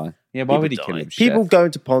People a chef. die. Yeah, why People would he die. kill him? People chef? go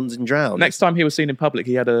into ponds and drown. Next time he was seen in public,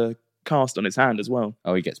 he had a cast on his hand as well.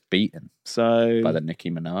 Oh, he gets beaten So by the Nicki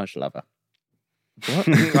Minaj lover.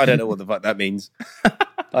 I don't know what the fuck that means.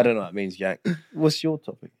 I don't know what that means, Jack. What's your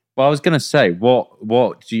topic? Well, I was going to say,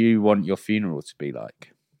 what do you want your funeral to be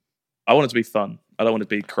like? I want it to be fun. I don't want it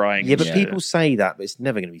to be crying. Yeah, and but shit. people say that, but it's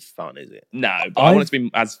never going to be fun, is it? No, but I want it to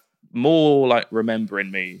be as more like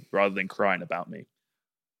remembering me rather than crying about me.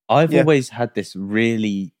 I've Yeah. always had this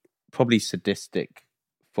really, probably sadistic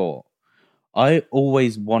thought. I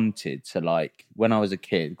always wanted to, like, when I was a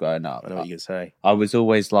kid growing up, I know what you're going to say. I was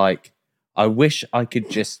always like, I wish I could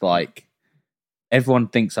just, like, everyone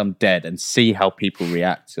thinks I'm dead and see how people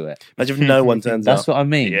react to it. Imagine if no one turns That's up. what I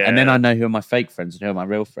mean. And then Yeah. I know who are my fake friends and who are my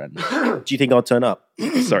real friends. Do you think I'll turn up?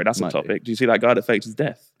 Sorry, that's a Might do. topic. Do you see that guy that faked his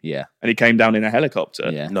death? Yeah. And he came down in a helicopter?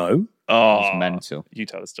 Yeah. No. Oh, It's mental. You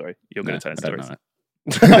tell the story. You're going No, to tell I the don't story. know it.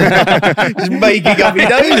 Just making up he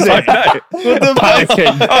knows I it. know. What the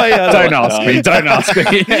fuck? Oh, yeah, Don't ask me. Don't ask me.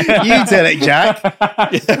 You tell it, Jack.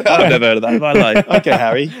 I've never heard of that in my life. Okay,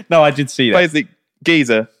 Harry. No, I did see that. Basically,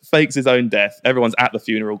 geezer fakes his own death. Everyone's at the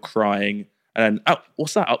funeral crying. And then, oh,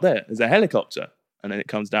 what's that up there? There's a helicopter. And then it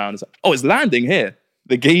comes down. It's like, oh, it's landing here.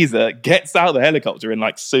 The geezer gets out of the helicopter in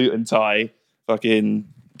like suit and tie, fucking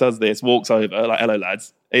does this, walks over, like, hello,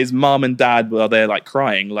 lads. His mum and dad were there like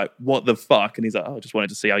crying, like, what the fuck? And he's like, oh, I just wanted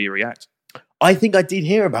to see how you react. I think I did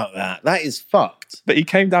hear about that. That is fucked. But he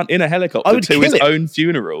came down in a I helicopter would to kill his him. own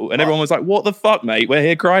funeral. And everyone was like, what the fuck, mate? We're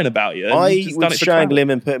here crying about you. And I you've just done would it for strangle clout. him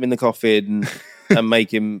and put him in the coffin and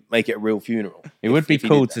make it a real funeral. It would be if he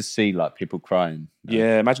cool did that. to see, like, people crying.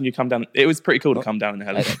 Yeah, imagine you come down. It was pretty cool to come down in a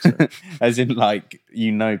helicopter. As in, like,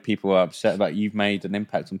 people are upset about you've made an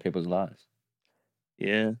impact on people's lives.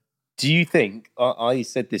 Yeah. Do you think, I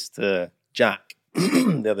said this to Jack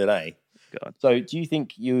the other day. God. So do you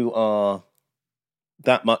think you are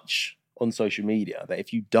that much on social media that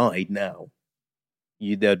if you died now,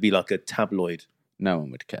 there'd be like a tabloid? No one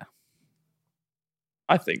would care.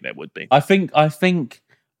 I think there would be. I think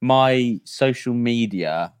my social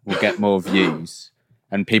media will get more views,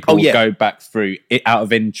 and people Oh, will yeah. go back through it out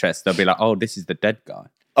of interest. They'll be like, "Oh, this is the dead guy."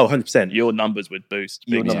 Oh, 100%. your numbers would boost.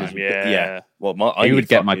 Your big numbers time. would- Yeah. Well, I You need would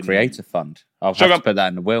get my fucking- creator fund. I'll Shut have up. to put that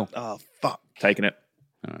in the will. Oh, fuck. Taking it.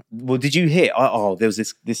 Well, did you hear? There was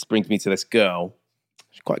this. This brings me to this girl.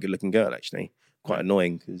 She's quite a good-looking girl, actually. Quite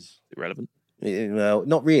annoying because, Irrelevant. well,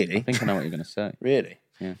 not really. I think I know what you're going to say. Really.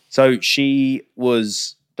 Yeah. So she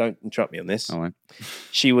was. Don't interrupt me on this. I won't.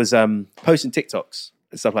 She was posting TikToks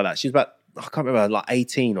and stuff like that. She was about, I can't remember, like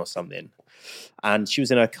 18 or something. And she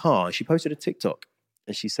was in her car and she posted a TikTok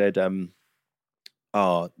and she said,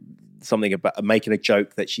 something about making a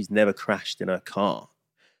joke that she's never crashed in her car.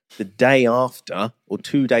 The day after, or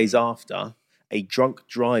 2 days after, a drunk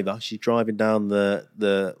driver, she's driving down the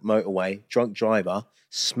motorway, drunk driver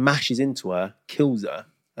smashes into her, kills her,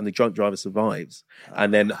 and the drunk driver survives.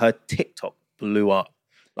 And then her TikTok blew up.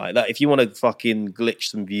 Like that, if you want to fucking glitch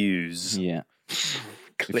some views, Yeah.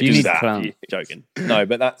 glitch you need that. clown. Joking. No,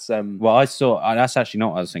 but that's Well, I saw. That's actually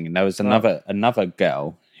not what I was thinking. There was another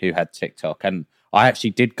girl who had TikTok, and I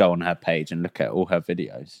actually did go on her page and look at all her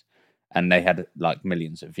videos, and they had like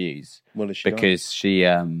millions of views what is she because she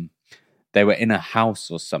they were in a house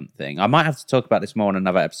or something. I might have to talk about this more on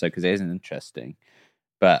another episode because it isn't interesting.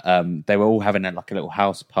 But they were all having like a little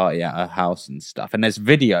house party at her house and stuff. And there's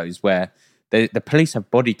videos where the police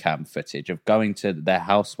have body cam footage of going to their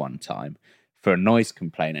house one time for a noise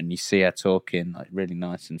complaint, and you see her talking like really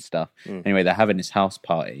nice and stuff. Anyway, they're having this house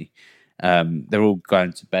party. They're all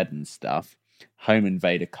going to bed and stuff. Home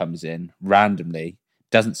invader comes in randomly,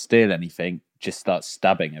 doesn't steal anything, just starts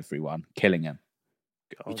stabbing everyone, killing them.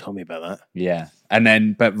 You told me about that. Yeah. And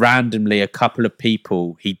then, but randomly, a couple of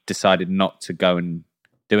people he decided not to go and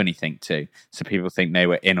do anything to. So people think they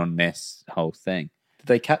were in on this whole thing. Did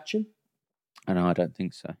they catch him? I know, I don't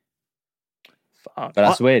think so. Fuck. But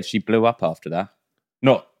that's weird. She blew up after that.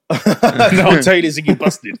 Not, No, tell you this, you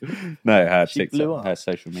busted. no, her She blew TikTok, up. her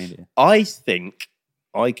social media. I think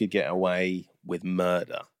I could get away with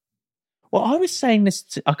murder. Well, I was saying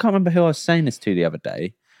this, I can't remember who I was saying this to the other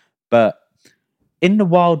day, but in the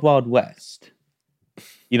Wild Wild West,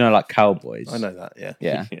 you know, like cowboys. I know that, yeah.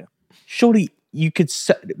 Yeah. Yeah. Surely you could,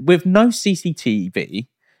 with no CCTV,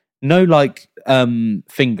 no like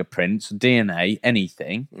fingerprints, DNA,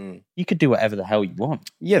 anything, you could do whatever the hell you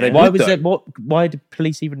want. Yeah, they Why would, was though. it? Why did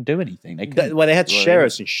police even do anything? They couldn't. Well, they had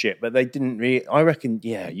sheriffs and shit, but they didn't really. I reckon,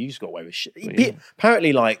 yeah, you just got away with shit.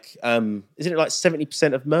 Apparently, like, isn't it like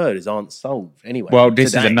 70% of murders aren't solved anyway? Well,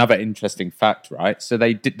 this today? is another interesting fact, right? So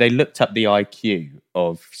they looked up the IQ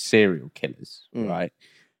of serial killers, right?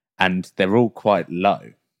 And they're all quite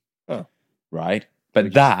low, right?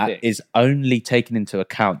 But that is only taking into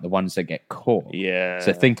account the ones that get caught. Yeah.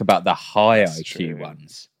 So think about the high That's IQ true.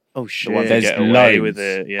 ones. Oh The shit! ones that There's get away loads, with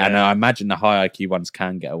it. Yeah. and I imagine the high IQ ones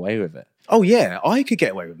can get away with it. Oh yeah, I could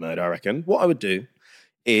get away with murder. I reckon. What I would do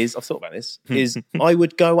is, I've thought about this. Is I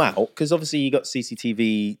would go out because obviously you got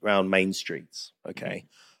CCTV around main streets. Okay,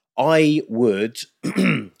 I would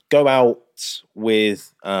go out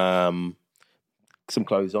with some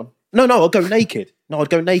clothes on. No, I'd go naked. I'd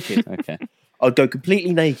go naked. Okay. I'd go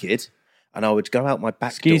completely naked, and I would go out my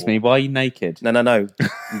back Excuse door. me, why are you naked? No,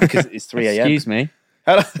 because it's 3 a.m. Excuse me.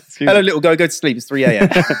 Hello, little guy, go to sleep. It's 3 a.m.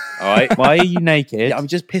 All right. Why are you naked? Yeah, I'm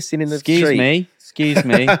just pissing in the Excuse street. me. Excuse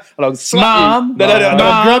me. And I'll slap Mum, you. No, and Mum.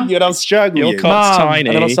 I'll grab you and I'll strangle Your you. cock's Mum, tiny.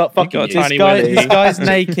 and then I'll start You fucking got a you. tiny this willy. guy's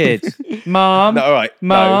naked. Mum. No, all right.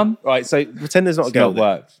 Mum. No. Right, so pretend there's not a It's girl not there.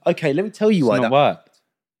 worked. Okay, let me tell you It's why not that. worked.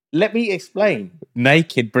 Let me explain.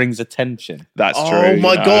 Naked brings attention. That's Oh true.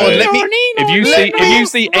 my no. God, let me. If you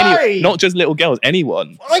see any, explain. not just little girls,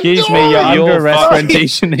 anyone. Excuse me, your You're under arrest fucking-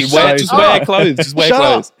 rendition is Just so wear clothes. Just wear Shut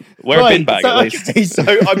clothes. up. Wear a Right, bin bag so, at least. Okay, so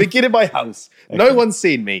I begin in my house. No one's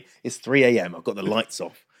seen me. It's 3 a.m. I've got the lights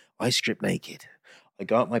off. I strip naked. I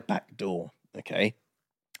go out my back door. Okay.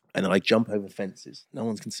 And then I jump over fences. No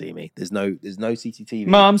one can see me. There's no CCTV.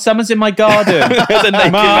 Mum, someone's in my garden. There's a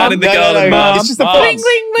naked man in the garden. Mum. It's just a Mum. fox.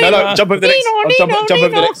 No, jump over the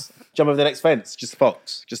next. Jump over the next fence. Just a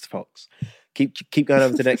fox. Just a fox. Keep going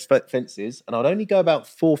over to the next fences, and I'd only go about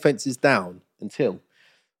 4 fences down until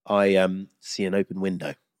I see an open window,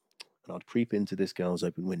 and I'd creep into this girl's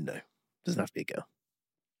open window. Doesn't have to be a girl.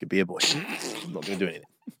 Could be a boy. I'm not going to do anything.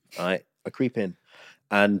 All right. I creep in,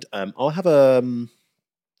 and I'll have a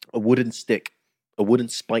wooden stick, a wooden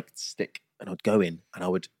spiked stick, and I'd go in and I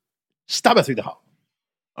would stab her through the heart.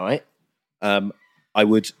 All right. I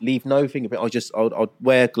would leave no fingerprint. I'd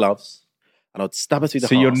wear gloves and I'd stab her through the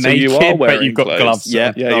So heart. you're So you naked, are but wearing you've got clothes. gloves. Yeah,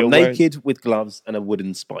 on. Yeah, I'm you're wearing- naked with gloves and a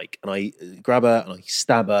wooden spike, and I grab her and I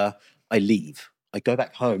stab her. I leave. I go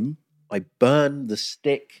back home. I burn the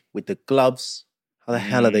stick with the gloves. How the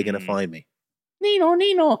hell are they going to find me?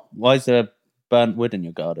 Nino. Why is there burnt wood in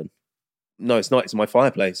your garden? No, it's not. It's in my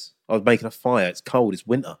fireplace. I was making a fire. It's cold. It's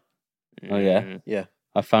winter. Oh yeah, Yeah.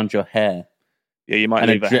 I found your hair. Yeah, you might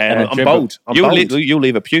And a leave a dri- hair. and a I'm dribble. bold. You'll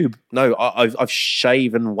leave a pube. No, I've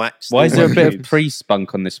shaven, waxed. Why all is there a my bit of pubes.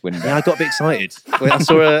 pre-spunk on this window? Yeah, I got a bit excited. I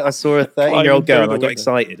saw a 13-year-old girl and I got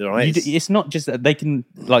excited. All right. It's not just that they can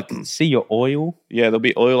like see your oil. Yeah, there'll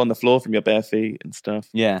be oil on the floor from your bare feet and stuff.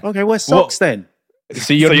 Yeah. Okay, where's socks then?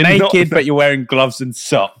 So you're So you're naked, not- but you're wearing gloves and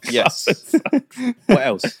socks. Yes. What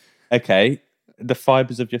else? Okay. The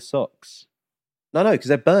fibers of your socks. No, because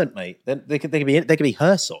they're burnt, mate. They could be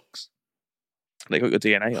her socks. They got your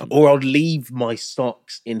DNA on. Or I'll leave my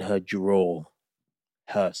socks in her drawer.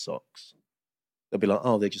 Her socks. They'll be like,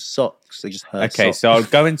 oh, they're just socks. They're just her Okay, socks. so I'll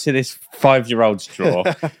go into this 5-year-old's drawer.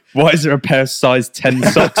 Why is there a pair of size 10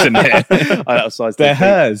 socks in here? I have size They're 10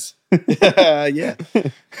 hers. feet. Yeah.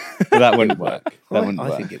 But that wouldn't work. That wouldn't I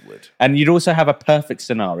work. think it would. And you'd also have a perfect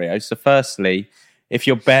scenario. So, firstly, if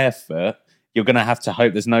you're barefoot, you're going to have to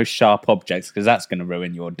hope there's no sharp objects because that's going to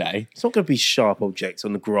ruin your day. It's not going to be sharp objects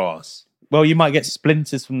on the grass. Well, you might get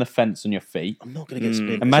splinters from the fence on your feet. I'm not going to get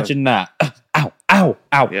spin. Imagine that. Ow, ow,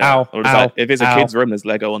 ow, Yeah. ow, Or it's ow. like, if it's a ow. kid's room, there's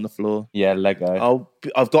Lego on the floor. Yeah, Lego.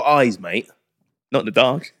 I've got eyes, mate. Not in the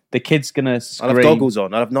dark. The kid's going to I'll scream. have goggles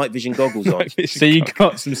on. I'll have night vision goggles on. So you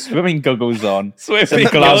got some swimming goggles on, Swimming some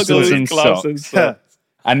gloves and goggles, some gloves and socks,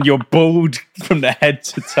 and you're bald from the head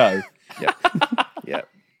to toe. Yeah.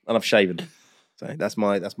 And I've shaven. So that's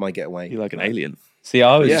my getaway. You're like an alien. See,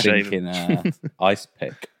 I was Yeah. thinking ice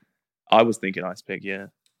pick. I was thinking ice pick, yeah.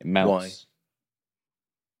 It melts.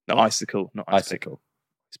 No, icicle, not ice pick. Icicle.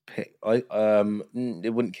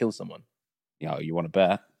 It wouldn't kill someone. Yeah, you want to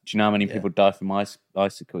bet? Do you know how many Yeah. people die from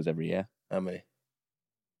icicles every year? How many?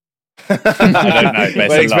 I don't know, but it's Well, a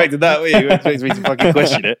lot. expected that, were you? Expected me to fucking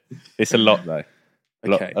question it. It's a lot though.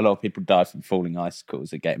 Okay. A lot of people die from falling icicles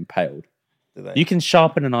that get impaled. Do they? You can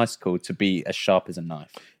sharpen an icicle to be as sharp as a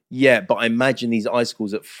knife. Yeah, but I imagine these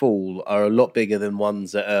icicles that fall are a lot bigger than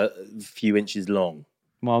ones that are a few inches long.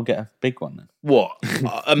 Well, I'll get a big one then. What?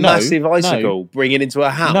 A massive no. icicle? Bring it into a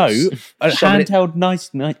house? No, a Shoving it- handheld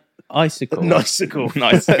icicle. An icicle.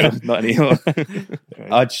 Not icicle, not anymore.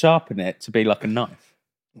 I'd sharpen it to be like a knife,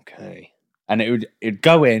 Okay. and it'd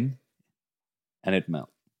go in, and it'd melt.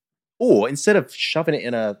 Or instead of shoving it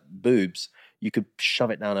in her boobs, you could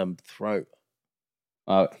shove it down her throat.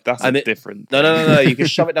 That's And a it- different. No. You could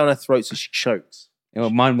shove it down her throat so she chokes. Well,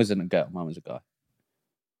 mine wasn't a girl. Mine was a guy.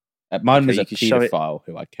 Mine Okay, was you a could shove it- paedophile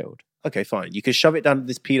who I killed. Okay, fine. You could shove it down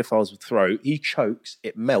this paedophile's throat. He chokes.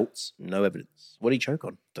 It melts. No evidence. What did he choke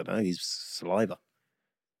on? Don't know. His saliva,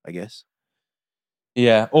 I guess.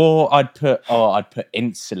 Yeah, or I'd put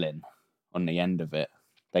insulin on the end of it.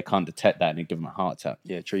 They can't detect that and it'd give them a heart attack.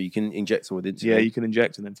 Yeah, true. You can inject someone with insulin. Yeah, you can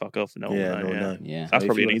inject and then fuck off. And no one Yeah, will know, no one yeah. know. Yeah, That's If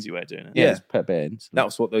probably you an wanna- easy way of doing it. yeah. Yeah. Just put a bit of insulin.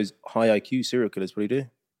 That's what those high IQ serial killers probably do.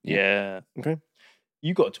 Yeah. Okay.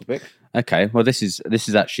 You got a topic. Okay, well this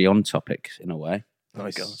is actually on topic in a way.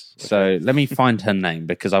 Nice. God. So let me find her name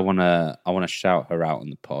because I wanna shout her out on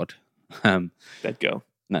the pod. Dead girl.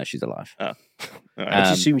 No, she's alive. All right. I just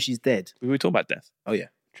Um, assume she's dead. we were talking about death. Oh, yeah.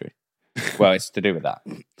 Well, it's to do with that.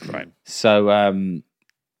 Right. So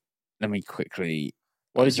let me quickly.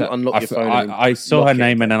 Why did you unlock your phone? and I saw her lock it?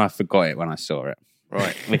 name and then I forgot it when I saw it.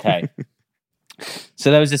 Right. Okay.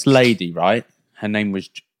 So there was this lady, right? Her name was.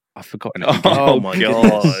 I've forgotten it. Oh, my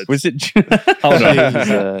God. Was it? Hold on.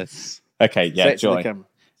 Jesus. Okay, yeah, Say it to the Joy. camera.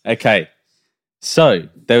 Okay. So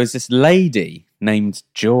there was this lady named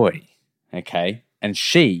Joy. Okay. And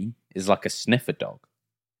she is like a sniffer dog.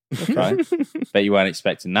 Right? Bet you weren't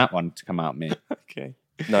expecting that one to come out me. Okay.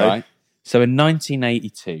 No. Right. So in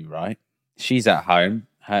 1982, right, she's at home.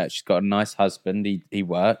 She's got a nice husband. He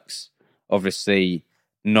works. Obviously,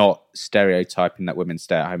 not stereotyping that women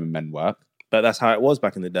stay at home and men work. But that's how it was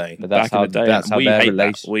back in the day. But that's Back in how the day, that's how we their hate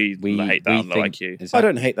that. relation. We hate that on low think- IQ. is I that-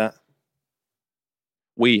 don't hate that.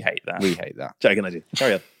 We hate that. We hate that. Joking, I do.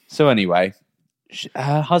 Carry on. So anyway,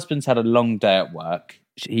 her husband's had a long day at work.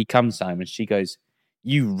 He comes home and she goes,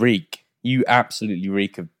 "You reek. You absolutely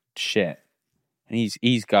reek of shit." And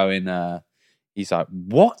he's going. He's like,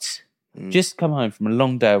 "What? Just come home from a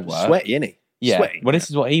long day of work." Sweaty, innit? Yeah. Sweaty. Well, this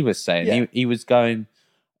is what he was saying. Yeah. He was going,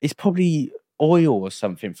 "It's probably oil or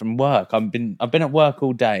something from work. I've been at work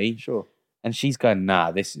all day." Sure. And she's going,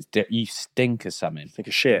 "Nah, this is you stink or something." Think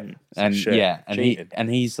of shit. And Shit. yeah, and Cheating.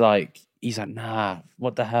 he's like, "Nah,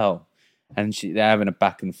 what the hell?" And they're having a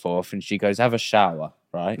back and forth, and she goes, "Have a shower,"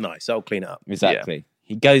 right? Nice. I'll clean it up. Exactly.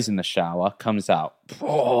 He goes in the shower, comes out.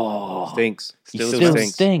 Oh, stinks. You still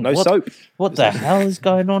stink. No What- soap. What the hell is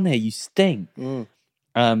going on here? You stink. Mm.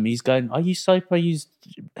 He's going, "I use soap. I use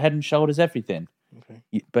Head and Shoulders, everything." Okay.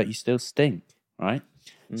 But you still stink, right?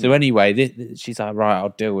 So anyway, she's like, right, I'll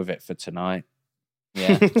deal with it for tonight.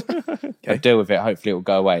 Yeah. I'll deal with it. Hopefully it'll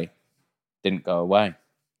go away. Didn't go away.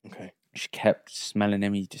 Okay. She kept smelling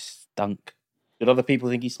him. He just stunk. Did other people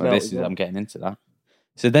think he smelled? Well, I'm getting into that.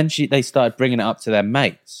 So then they started bringing it up to their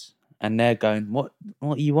mates, and they're going, "What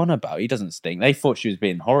are you on about? He doesn't stink." They thought she was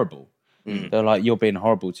being horrible. They're like, "You're being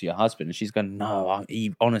horrible to your husband," and she's going, "No,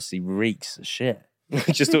 he honestly reeks of shit." I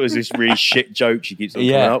just thought it was this really shit joke she keeps on coming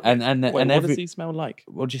Yeah, up. and Wait, what does he smell like?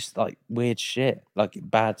 well, just like weird shit, like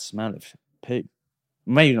bad smell of poo.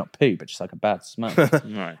 Maybe not poo, but just like a bad smell.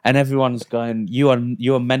 Right. And everyone's going,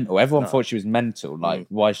 "You're mental." Everyone thought she was mental. Like,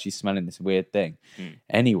 why is she smelling this weird thing?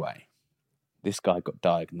 Anyway, this guy got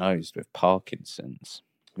diagnosed with Parkinson's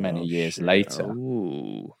many years later.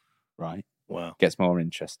 Ooh. Right? Wow. Gets more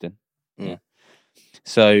interesting. Yeah.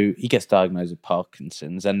 So he gets diagnosed with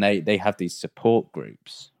Parkinson's, and they have these support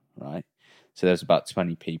groups, right? So there's about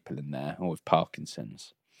 20 people in there, all with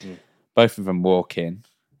Parkinson's. Both of them walk in.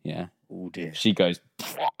 Yeah. Oh dear. She goes,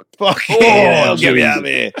 Fuck yeah, get me out of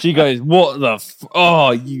here. She goes, what the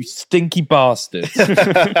oh, you stinky bastards.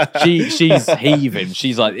 She's heaving.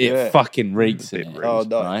 She's like, it fucking reeks in here. Oh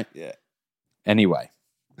no. Right? Yeah. Anyway,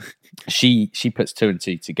 she puts two and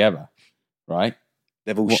two together, right?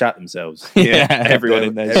 They've all shat themselves. Yeah, everyone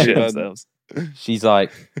in there shit Everyone. themselves. She's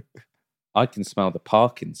like, I can smell the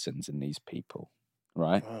Parkinson's in these people,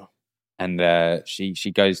 right? Wow. And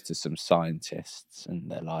she goes to some scientists,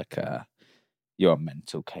 and they're like, "You're a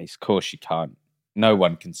mental case. Of course you can't. No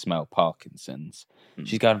one can smell Parkinson's."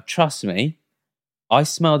 She's going, "Trust me, I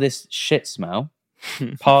smell this shit smell,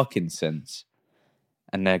 Parkinson's."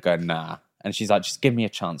 And they're going, "Nah." And she's like, "Just give me a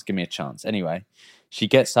chance. Give me a chance." Anyway, she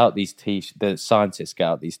gets out these the scientists get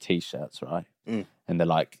out these t-shirts, right? And they're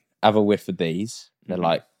like, "Have a whiff of these." They're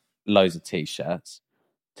like, loads of t-shirts.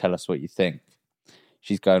 Tell us what you think.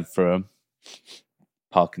 She's going through them.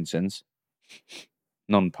 Parkinson's.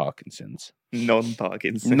 Non-Parkinson's.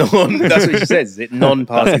 Non-Parkinson. That's what she says. Is it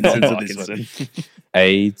non-Parkinson's or this one?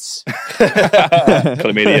 AIDS.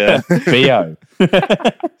 Chlamydia. BO.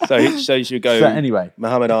 So she would go So anyway.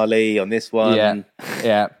 Muhammad Ali on this one.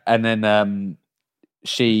 Yeah. And then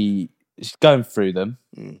she's going through them,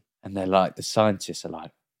 and they're like, the scientists are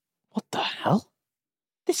like, what the hell?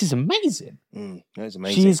 This is amazing. That is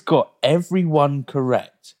amazing. She's got everyone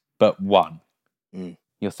correct but one.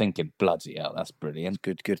 You're thinking, bloody hell, that's brilliant.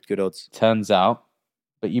 Good odds. Turns out,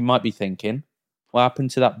 but you might be thinking, what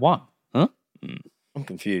happened to that one? Huh? I'm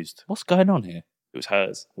confused. What's going on here? It was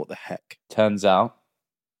hers. What the heck? Turns out,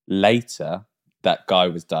 later, that guy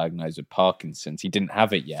was diagnosed with Parkinson's. He didn't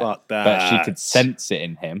have it yet. Fuck that. But she could sense it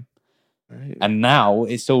in him. And now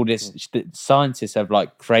it's all this, scientists have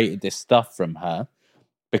like created this stuff from her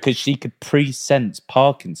because she could pre-sense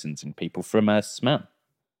Parkinson's in people from her smell.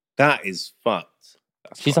 That is fucked.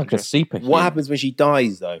 She's like a superhero. What happens when she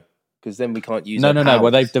dies though? Because then we can't use No. her Well,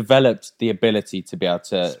 powers. they've developed the ability to be able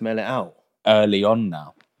to smell it out. early on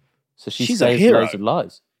now. So she's a saved hero. loads of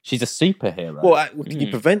lives. She's a superhero. Well, can you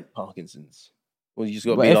prevent Parkinson's? Well, you just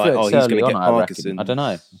got to Well, be if like, it's oh, he's going early to get on, I reckon. Parkinson's. I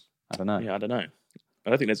don't know. Yeah, I don't know. I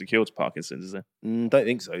don't think there's a cure to Parkinson's, is there? Don't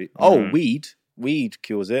think so. Oh, weed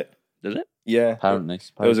cures it. Does it? Yeah. Apparently.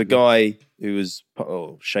 There was a supposedly. guy who was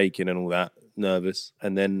shaking and all that, nervous,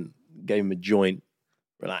 and then gave him a joint,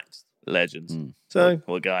 relaxed. Legends. So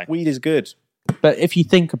What a guy. weed is good. But if you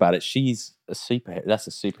think about it, she's a superhero. That's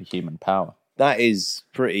a superhuman power. That is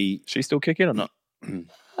pretty. She's still kicking or not? I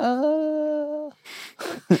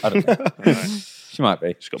don't know. She might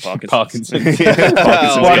be. She's got Parkinson's. Parkinson's.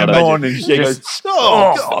 Parkinson's One together. morning she goes,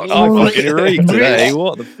 Oh, I fucking reeked today.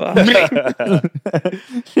 What the fuck?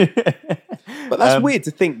 But that's weird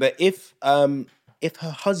to think that if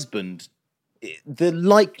her husband, the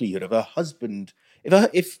likelihood of her husband,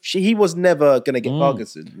 if he was never going to get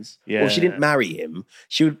Parkinson's, or she didn't marry him,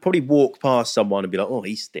 she would probably walk past someone and be like, "Oh,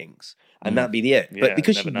 he stinks," and that'd be the end. Yeah, but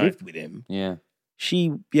because she never know. lived with him, Yeah.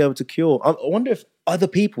 she'd be able to cure. I wonder if other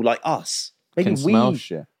people like us, maybe Can smell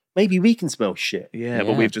shit. maybe we can smell shit Yeah,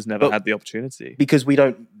 but we've just never had the opportunity. because we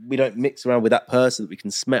don't mix around with that person that we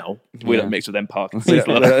can smell. We don't mix with them Parkinson's.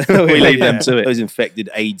 We We leave them to it. Those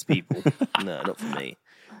infected AIDS people. No, not for me.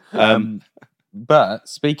 But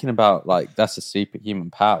speaking about like that's a superhuman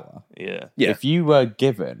power. Yeah. Yeah. If you were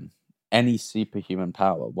given any superhuman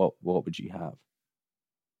power, what would you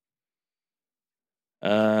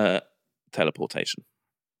have? Teleportation.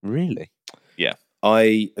 Really?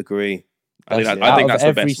 I agree. I think Out that's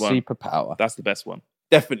of the every best one. superpower. That's the best one.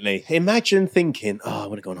 Definitely. Imagine thinking, I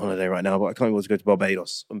want to go on holiday right now, but I can't wait to go to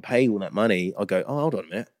Barbados and pay all that money. I'll go, hold on a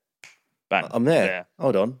minute. Bang. I'm there. Yeah.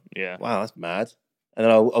 Hold on. Yeah. Wow, that's mad. And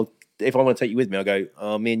then I'll if I want to take you with me, I'll go,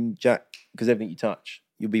 I'm in Jack, because everything you touch,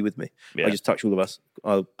 You'll be with me. Yeah. I just touch all of us.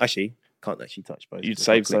 Oh, actually, can't actually touch both. You'd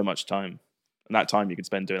save so much time, and that time you could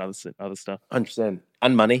spend doing other stuff. 100%.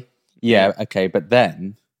 And money. Yeah, okay, but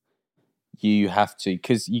then you have to,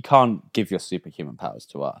 because you can't give your superhuman powers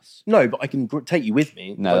to us. No, but I can take you with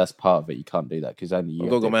me. No, that's part of it. You can't do that because only you.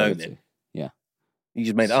 I've have got the my own ability. then. Yeah. You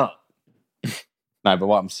just made it up. No, but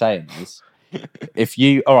what I'm saying is, if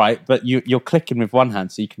you, all right, but you're clicking with one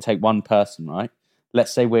hand, so you can take one person, right?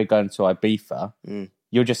 Let's say we're going to Ibiza.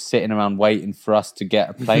 You're just sitting around waiting for us to get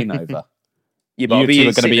a plane over. Yeah, but You I'll be two are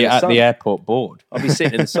going to sitting be in the at sun. the airport bored. I'll be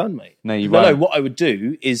sitting in the sun, mate. No, you No, won't. what I would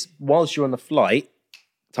do is, whilst you're on the flight,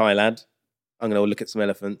 Thailand, I'm going to look at some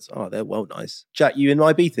elephants. Oh, they're well nice. Jack, you in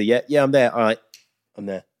Ibiza yet? Yeah, I'm there. All right. I'm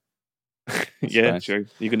there. Yeah, nice. true.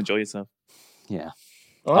 You can enjoy yourself. Yeah.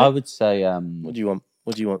 All right. I would say, What do you want?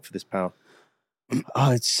 What do you want for this power?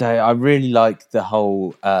 I'd say I really like the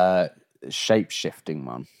whole shape-shifting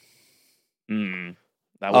one.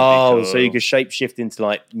 That would be cool. So you could shapeshift into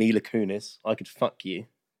like Mila Kunis. I could fuck you.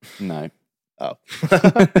 No. Oh.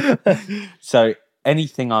 So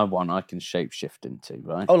anything I want, I can shapeshift into,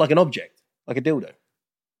 right? Oh, like an object. Like a dildo.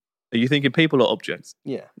 Are you thinking people or objects?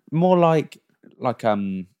 Yeah. More like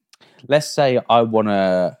let's say if I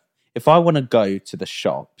want to go to the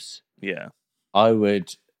shops, Yeah. I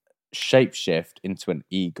would shapeshift into an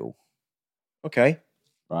eagle, Okay.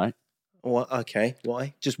 right? Well, okay.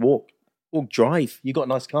 Why? Just walk. Walk, drive. You got a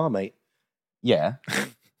nice car, mate. Yeah.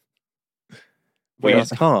 Wait,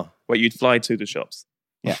 nice car. Wait, you'd fly to the shops?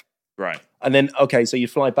 Yeah. Right. And then, okay, so you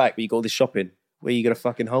fly back, but you got all this shopping. Where are you going to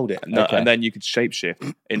fucking hold it? No, Okay. And then you could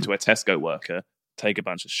shapeshift into a Tesco worker, take a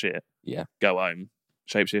bunch of shit, Yeah. go home,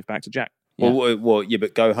 shapeshift back to Jack. Yeah. Well, yeah,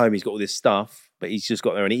 but go home. He's got all this stuff, but he's just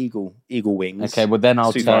got there an eagle wings. Okay, well then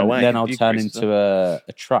I'll Too far turn away. then I'll You turn can increase into a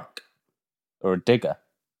truck or a digger.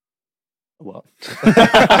 What?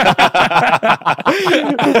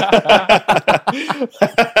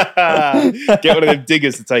 Get one of them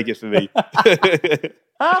diggers to take it for me.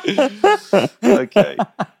 Okay.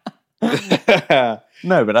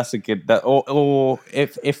 No, but that's a good or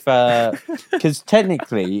if because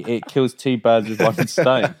technically it kills two birds with one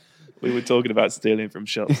stone. We were talking about stealing from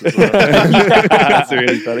shops as well. That's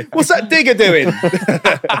really funny. What's that digger doing?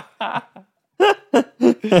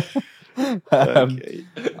 Okay.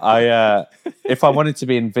 I if I wanted to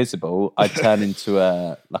be invisible, I'd turn into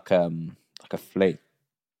a flea.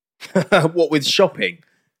 What with shopping?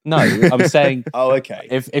 No, I'm saying Oh, okay.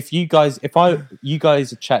 if you guys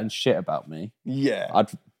are chatting shit about me, Yeah. I'd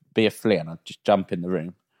be a flea and I'd just jump in the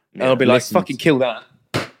room. And I'll be like, Listen fucking kill that.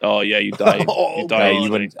 Oh yeah, you die. Oh, You no, die. You easily.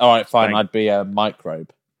 wouldn't. All right, fine. Thank- I'd be a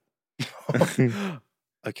microbe.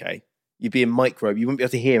 Okay. You'd be a microbe. You wouldn't be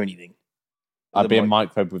able to hear anything. I'd be a mic-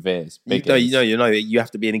 microbe with ears. Big No, ears. you have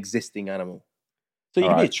to be an existing animal. So you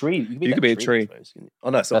All could be a right. tree. You You could be a tree. I suppose. Oh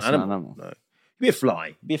no, it's not That's an not animal. an animal. No. You be a fly.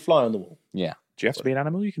 You be a fly on the wall. Yeah. Do you have to be an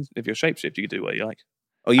animal? You can, if you're shapeshift, you can do what you like.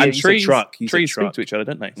 Oh yeah, And you trees, said truck. You trees said speak truck. to each other,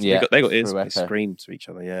 don't they? So Yeah. they got ears. Through They echo. scream to each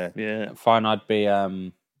other. Yeah. Yeah. Fine. I'd be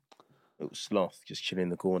Little sloth just chilling in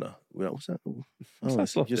the corner. We're like, what's that? What's that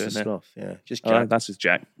sloth just a doing there? sloth. Yeah, just All right, Jack. that's just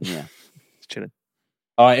Jack. yeah. Just chilling.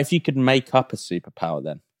 All right. If you could make up a superpower,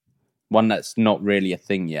 then one that's not really a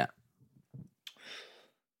thing yet.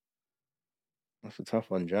 That's a tough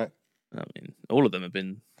one, Jack. I mean, all of them have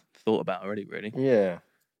been thought about already, really. Yeah.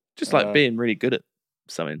 Just like being really good at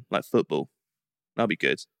something, like football. That'd be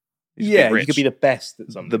good. You just Yeah, get you could be rich. the best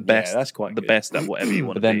at something. The best. Yeah, that's quite the good. best at whatever you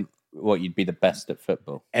want But to then, be. what you'd be the best at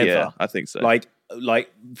football? ever. Yeah, I think so. Like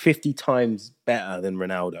 50 times better than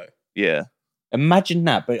Ronaldo. yeah. Imagine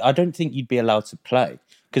that, but I don't think you'd be allowed to play.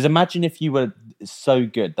 Because imagine if you were so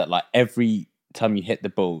good that like every time you hit the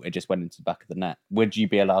ball, it just went into the back of the net. Would you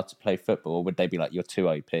be allowed to play football, or would they be like, you're too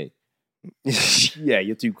OP? Yeah,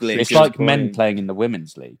 you're too glitch. It's like men playing in the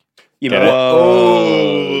women's league. Yeah, Get but it?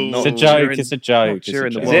 oh, Not It's a joke. during- It's a joke. Not It's a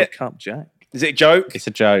during the joke. World it? Cup, Jack. is it a joke? It's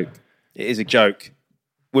a joke. It is a joke.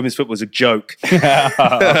 Women's football's a joke. No,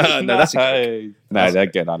 that's a joke. No, they're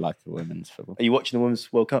good. I like the women's football. Are you watching the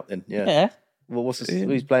Women's World Cup then? Yeah. Yeah. Well,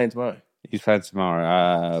 who's playing tomorrow? He's playing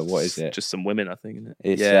tomorrow. What is it? Just some women, I think, isn't it?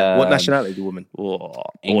 It's, Yeah. What nationality, the woman? Oh,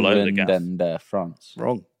 all England over the gaff. and France.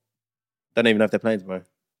 Wrong. Don't even know if they're playing tomorrow.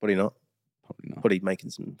 Probably not. Probably not. Probably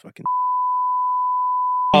making some fucking.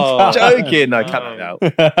 Oh. Joking. No, cut that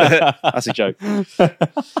out. That's a joke.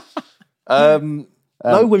 No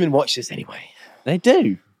women watch this anyway. They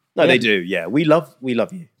do. No, Yeah. they do. Yeah, we love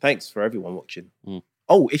you. Thanks for everyone watching. Mm.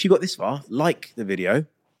 Oh, if you got this far, like the video,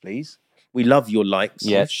 please. We love your likes.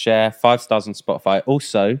 Yeah, share 5 stars on Spotify.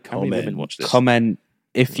 Also, How many Comment. women watch this? comment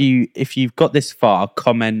if you've got this far.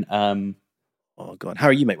 Comment. Oh God,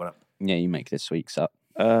 Harry, you make one up. Yeah, you make this week's up.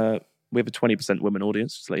 We have a 20% women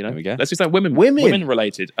audience, just to let you know. There we go. Let's do something Women? women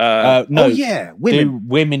related. No, Oh yeah, women.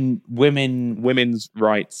 do women. Women's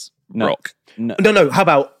rights No. rock. No, No. How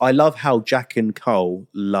about I love how Jack and Cole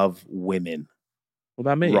love women What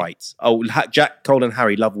about me? rights. Oh, Jack, Cole, and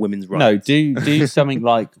Harry love women's rights. no, do something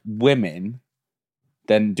like women,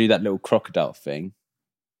 then do that little crocodile thing.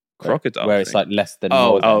 Crocodile. where it's thing. like less than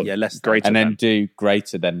Oh, more than, yeah, less than. greater and then than. do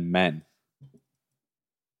greater than men.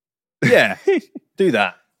 Yeah, do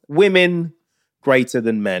that. Women greater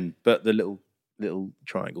than men, but the little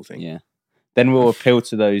triangle thing. Yeah. Then we'll appeal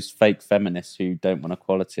to those fake feminists who don't want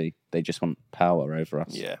equality. They just want power over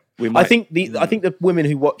us. Yeah. We I might- think the women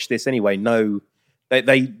who watch this anyway know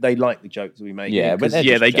they like the jokes we make. Yeah, but they're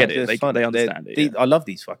yeah, just they get joking. it. It's fun. They understand it. I love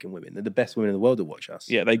these fucking women. They're the best women in the world to watch us.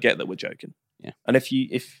 Yeah, they get that we're joking. And if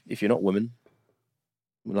you're not women,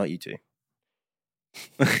 we like you to.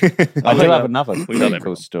 I do have another love pretty cool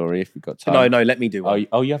everyone. story if you've got time. No, let me do one.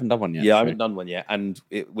 You haven't done one yet? Yeah, I Sorry. haven't done one yet, and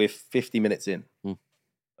we're 50 minutes in. Hmm.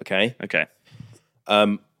 Okay. Okay.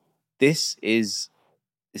 This is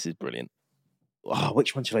brilliant. Oh,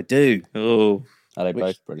 which one should I do? Oh, Are they Which-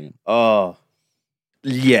 both brilliant? Oh,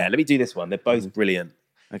 yeah. Let me do this one. They're both brilliant.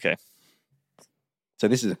 okay. So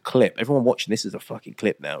this is a clip. Everyone watching this is a fucking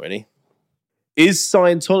clip now. Ready? Is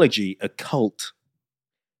Scientology a cult?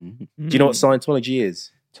 Mhm. Do you know what Scientology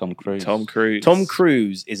is? Tom Cruise. Tom Cruise? Tom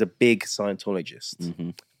Cruise is a big Scientologist,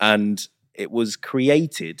 Mhm. and it was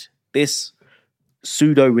created. This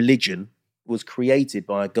pseudo religion was created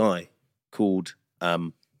by a guy called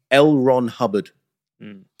L. Ron Hubbard.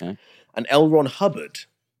 Mm. Okay. And L. Ron Hubbard,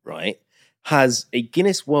 right, has a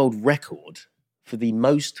Guinness World Record for the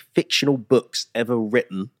most fictional books ever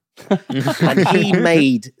written. And he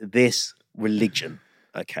made this religion,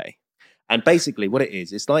 okay? And basically what it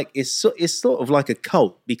is, it's sort of like a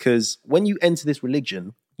cult, because when you enter this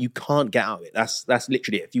religion, you can't get out of it. That's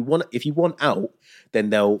literally it. If you want out, then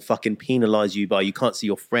they'll fucking penalize you by you can't see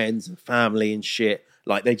your friends and family and shit.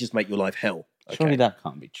 Like they just make your life hell. Okay? Surely that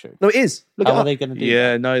can't be true. No, it is. Look How it are up. they going to do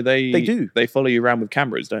Yeah, that? no, they do. They follow you around with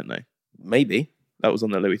cameras, don't they? Maybe. That was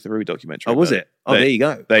on the Louis Theroux documentary. Oh, was but it? Oh, they- there you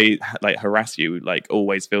go. They like harass you, like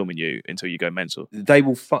always filming you until you go mental. They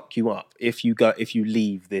will fuck you up if you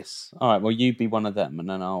leave this. All right, well, you be one of them, and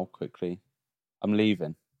then I'm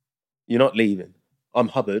leaving. You're not leaving. I'm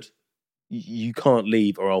Hubbard. You can't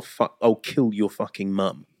leave, or I'll kill your fucking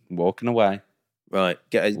mum. Walking away. Right?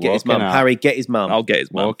 Get his Walking mum, out. Harry. Get his mum. I'll get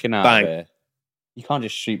his mum. Walking out Bang. of here. You can't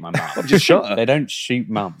just shoot my mum. I've just shot her. They don't shoot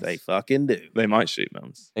mums. They fucking do. They might shoot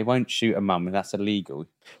mums. They won't shoot a mum, and that's illegal.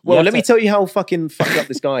 Well, let me tell you how fucking fucked up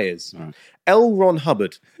this guy is. All right. L. Ron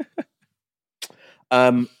Hubbard.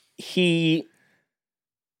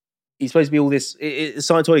 He's supposed to be all this.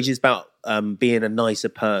 Scientology is about being a nicer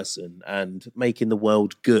person and making the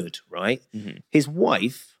world good, right? Mhm. His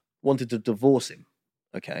wife wanted to divorce him,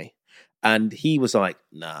 okay, and he was like,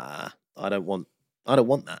 "Nah, I don't want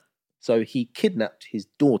that." So he kidnapped his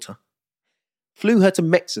daughter, flew her to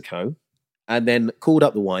Mexico, and then called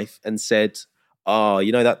up the wife and said, "Ah,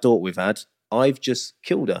 you know that daughter we've had? I've just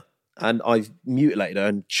killed her and I've mutilated her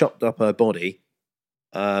and chopped up her body.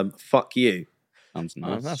 Fuck you." Sounds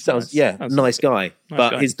nice. that's Sounds nice. That's nice guy. nice But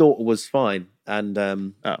guy. his daughter was fine, and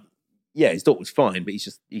Oh. yeah, his daughter was fine, but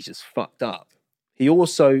he's just fucked up. He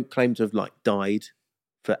also claimed to have like died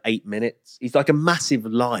for 8 minutes. He's like a massive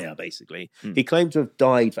liar, basically. Hmm. He claimed to have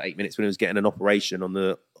died for 8 minutes when he was getting an operation on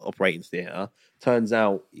the operating theatre. Turns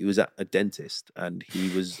out he was at a dentist and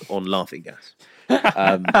he was on laughing gas.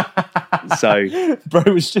 So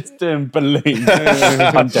Bro was just doing balloons.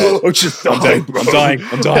 I'm dead. I'm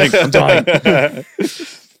dying.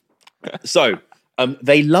 So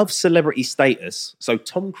they love celebrity status. So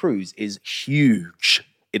Tom Cruise is huge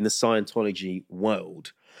in the Scientology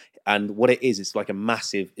world. And what it is, it's like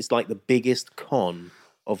it's like the biggest con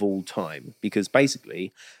of all time. Because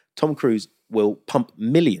basically, Tom Cruise will pump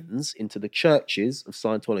millions into the churches of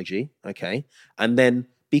Scientology, okay? And then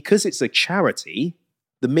because it's a charity,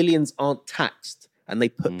 the millions aren't taxed. And they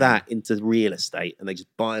put that into real estate and they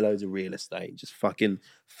just buy loads of real estate and just fucking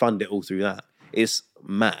fund it all through that. It's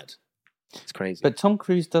mad. It's crazy. But Tom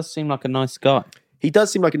Cruise does seem like a nice guy. He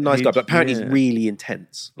does seem like a nice guy, but apparently yeah. he's really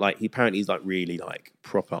intense. Like he's like really like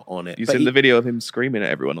proper on it. You But seen the video of him screaming at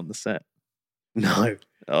everyone on the set? No.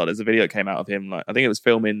 Oh, there's a video that came out of him. Like I think it was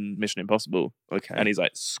filming Mission Impossible. Okay. And he's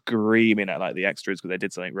like screaming at like the extras because they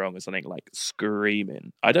did something wrong or something. Like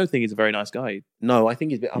screaming. I don't think he's a very nice guy. No, I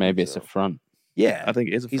think he's a bit. up Maybe it's a himself. front. Yeah. I think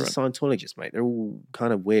it is a he's front. a Scientologist, mate. They're all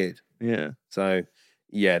kind of weird. Yeah. So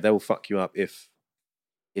yeah, they'll fuck you up if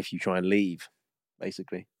you try and leave.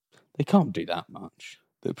 Basically, They can't do that much.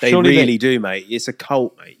 they Surely really do, mate. It's a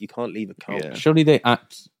cult, mate. You can't leave a cult. Yeah. Surely they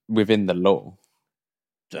act within the law.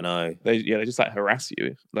 Don't know. They just like harass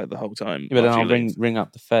you like the whole time. Yeah, but then after I'll you leave. ring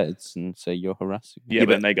up the feds and say you're harassing me. Yeah,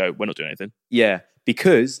 but then they go, we're not doing anything. Yeah,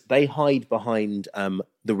 because they hide behind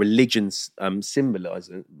the religion's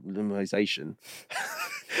symbolization.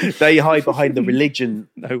 They hide behind the religion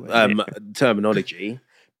terminology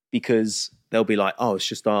because they'll be like, "Oh,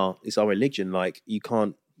 it's our religion. Like, you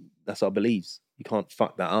can't. That's our beliefs. You can't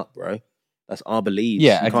fuck that up, bro. That's our beliefs.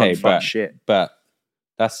 Yeah, you okay, can't fuck shit." But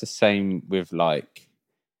that's the same with like,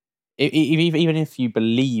 even if you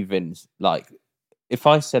believe in like, if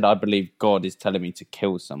I said I believe God is telling me to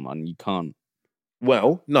kill someone, you can't.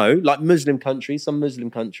 Well, no, like some Muslim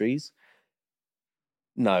countries.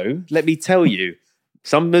 No, let me tell you,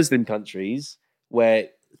 some Muslim countries where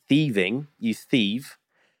you thieve,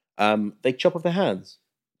 they chop off their hands,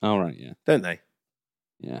 All right, yeah, don't they?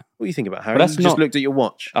 yeah. What do you think about Harry? that's You just not- looked at your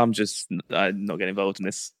watch. I'm just not getting involved in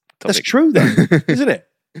this topic. That's true, though, isn't it?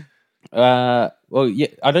 Well, yeah,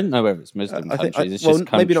 I don't know whether it's Muslim countries. It's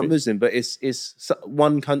just maybe not countries. Muslim, but it's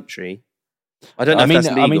one country. I don't know. I mean, if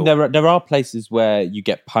that's legal. there are places where you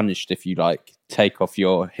get punished if you like take off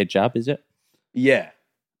your hijab. Is it? Yeah.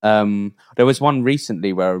 There was one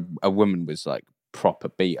recently where a woman was like proper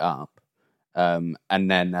beat up, and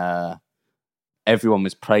then everyone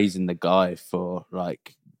was praising the guy for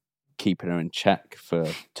like keeping her in check for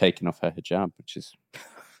taking off her hijab, which is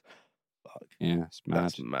yeah, it's mad.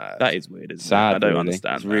 That's mad. That is weird, isn't Sad, it? I don't really.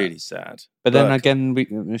 understand. It's that. really sad. But then again,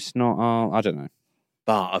 it's not. I don't know.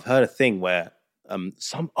 But I've heard a thing where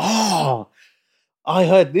I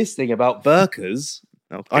heard this thing about burqas.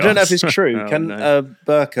 Oh, I don't know if gosh. it's true. Oh, Can no. a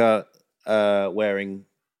burqa wearing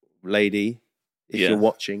lady, if Yeah. you're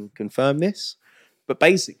watching, confirm this? But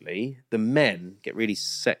basically, the men get really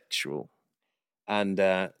sexual and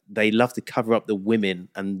they love to cover up the women,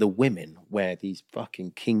 and the women wear these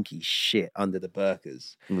fucking kinky shit under the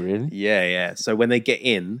burqas. Really? Yeah, yeah. So when they get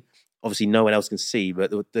in, obviously no one else can see,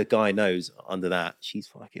 but the guy knows under that she's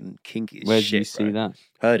fucking kinky as Where shit. did you see bro.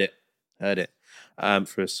 that? Heard it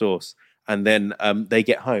through a source. And then they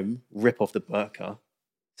get home, rip off the burqa,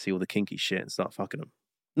 see all the kinky shit and start fucking them.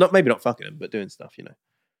 Maybe not fucking them, but doing stuff, you know.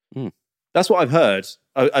 Mm. That's what I've heard,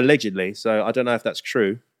 allegedly. So I don't know if that's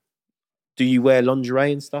true. Do you wear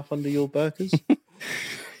lingerie and stuff under your burqas?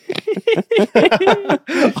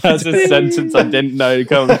 That's a sentence I didn't know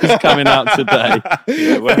was coming out today.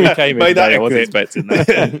 Yeah, when we came in Made that today, I a wasn't clip. expecting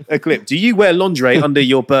that. A clip. Do you wear lingerie under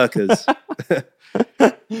your burqas?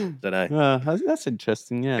 Don't know. That's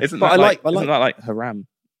interesting. Yeah. Isn't But that I like, like- isn't that like haram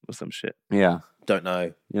or some shit? Yeah. Don't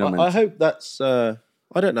know. You know what I mean? I hope that's.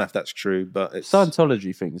 I don't know if that's true, but it's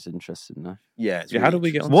Scientology thing is interesting though. yeah. It's Yeah, how really do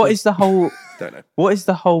we get on? What is the whole? Don't know. What is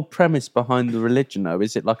the whole premise behind the religion though?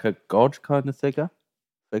 Is it like a god kind of figure?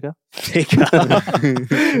 Bigger. Digger.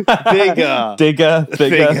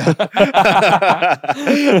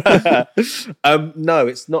 No,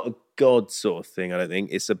 it's not a god sort of thing. I don't think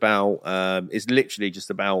it's about. It's literally just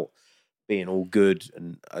about being all good,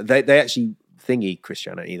 and they actually thingy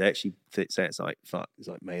Christianity. They actually say it's like fuck. It's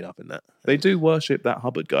like made up in that. They do worship that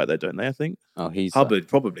Hubbard guy, though, don't they? I think. Oh, he's Hubbard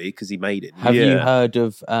probably because he made it. Have you Yeah. heard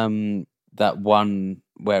of that one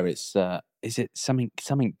where it's is it something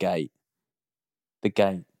gate? The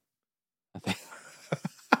gate. I think.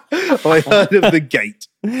 I heard of the gate.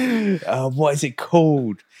 What is it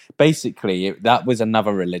called? Basically, that was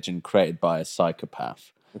another religion created by a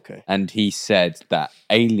psychopath. Okay. And he said that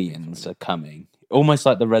aliens are coming, almost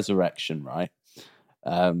like the resurrection, right?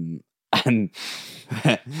 And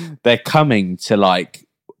they're coming to like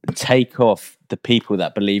take off the people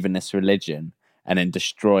that believe in this religion and then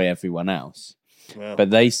destroy everyone else. Wow.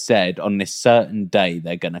 But they said on this certain day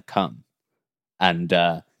they're going to come. And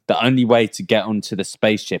the only way to get onto the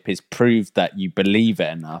spaceship is prove that you believe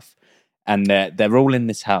it enough. And they're all in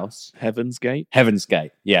this house. Heaven's Gate. Heaven's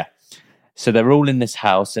Gate, yeah. So they're all in this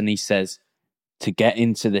house, and he says, to get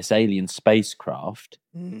into this alien spacecraft,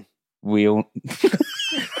 we all...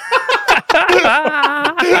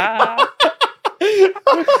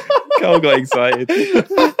 Cole got excited. God,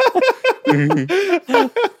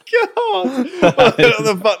 I don't know what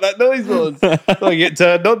the fuck that noise was. I get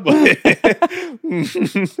turned on by it.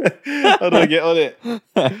 How do I get on it?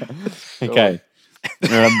 Okay.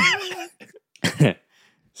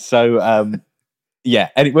 Yeah.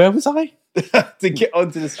 Where was I? To get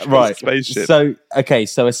onto the Right. Spaceship. So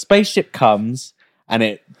a spaceship comes and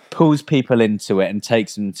it pulls people into it and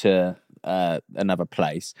takes them to another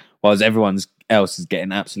place, whilst everyone else is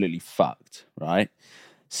getting absolutely fucked, right?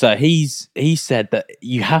 So he said that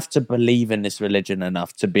you have to believe in this religion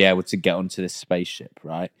enough to be able to get onto this spaceship,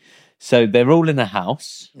 right? So they're all in a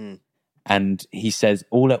house, And he says,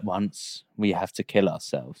 all at once, we have to kill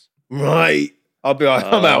ourselves. Right. I'll be like,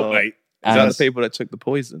 I'm out, mate. Is that And- the people that took the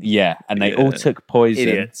poison? Yeah, and they Yeah. all took poison,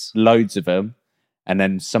 Idiots. loads of them, and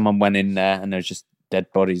then someone went in there, and there's just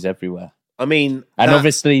dead bodies everywhere. I mean, And that-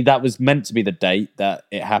 obviously, that was meant to be the date that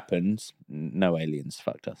it happened. No aliens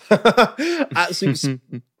fucked us. absolute.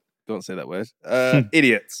 Don't say that word.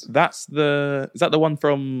 Idiots. Is that the one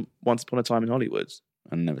from Once Upon a Time in Hollywood?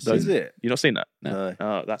 I've never Is seen it. it? You not seen that? No.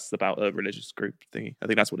 Oh, that's about a religious group thingy. I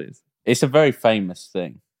think that's what it is. It's a very famous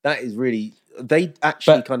thing. That is really. They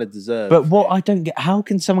actually But- kind of deserve. But what I don't get, how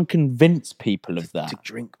can someone convince people of that? to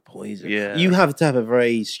drink poison. Yeah. You have to have a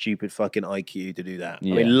very stupid fucking IQ to do that. I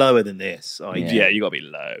Yeah. mean, lower than this. IQ. Yeah, you got to be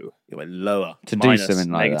low. You went lower. To do Minus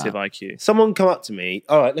something like negative that. IQ. Someone come up to me.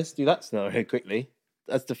 All right, let's do that scenario quickly.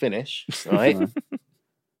 That's the finish, right?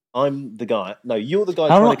 I'm the guy. No, you're the guy.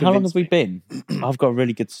 How trying long, to how long convince have we me. been? I've got a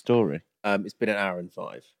really good story. It's been an hour and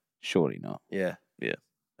 5. Surely not. Yeah, Yeah.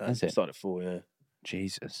 Has it? Started at 4. Yeah.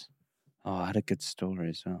 Jesus. Oh, I had a good story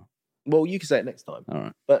as well. Well, you can say it next time. All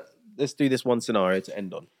right. But let's do this one scenario to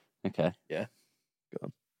end on. Okay.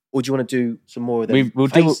 Or do you want to do some more of the We'll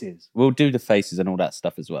do- faces? We'll do the faces and all that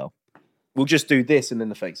stuff as well. We'll just do this and then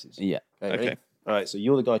the faces. Yeah. Ready? Okay. All right. So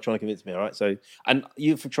you're the guy trying to convince me. All right. So and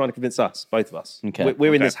you for trying to convince us, both of us. Okay.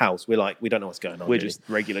 We're in Okay. this house. We're like we don't know what's going on. We're really. just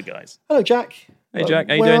regular guys. Hello, Jack. Hey, Jack,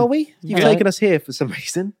 how you where doing? are we? You've Good. taken us here for some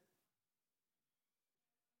reason.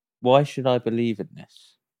 Why should I believe in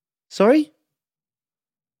this? Sorry.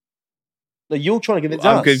 No, you're trying to convince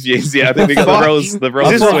I'm us. confused. Yeah, I think we got the roles. The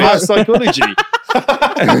roles Is this what house switched. psychology?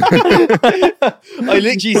 I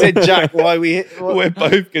literally said, Jack, why we? We're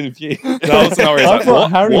both confused. The whole scenario is I like, thought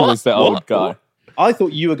what? Harry What? was the What? old guy. I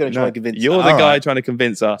thought you were going to try No, and convince. you're us. the All guy right. trying to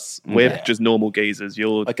convince us. We're Yeah. just normal geezers.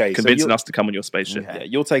 You're Okay, so convincing you're- us to come on your spaceship. Yeah,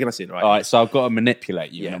 you're taking us in, right? All right, so I've got to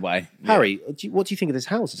manipulate you in Yeah. a way. Harry, what do you think of this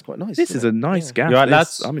house? It's quite nice. This isn't is it? a nice Yeah. gaff. You all right, This-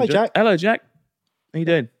 lads? I'm Hi, enjoying- Jack. Hello, Jack. How you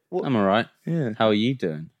doing? I'm all right. Yeah. How are you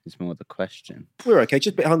doing? Is more the question. We're okay.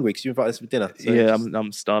 Just a bit hungry because you invited us for dinner. So Yeah, just-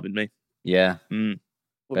 I'm starving me. Yeah, Mm.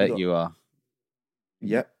 what have we bet got? you are.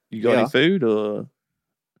 Yep. You got Yeah. any food or?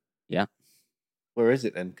 Where is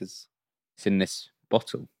it then? Because It's in this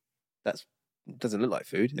bottle. doesn't look like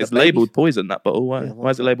food. Is It's that baby? labelled poison, that bottle. Why, Yeah, why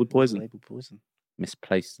is it labelled poison? Labelled poison.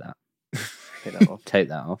 Misplaced that. Take that off. Take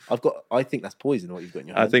that off. I think that's poison. What you've got in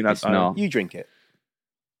your I hand. think that's It's not. You drink it.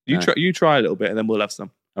 You No. try. You try a little bit, and then we'll have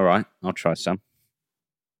some. All right, I'll try some.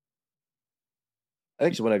 I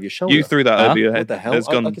think it went over your shoulder. You threw that Huh? over your What head. the hell? It's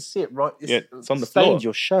I gone. can see it right. Yeah, it's on the stained floor.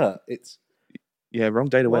 your shirt. It's Yeah, wrong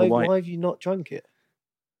day to wear why, white. why have you not drunk it?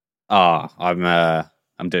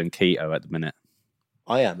 I'm doing keto at the minute.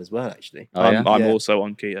 I am as well, actually. Oh, yeah? I'm Yeah. also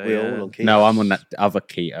on keto. We're yeah. all on keto. No, I'm on that other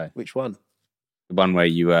keto, Which one? the one where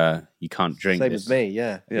you can't drink. Same this. as me.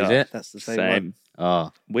 Yeah. Yeah. Is it? That's the same. Same.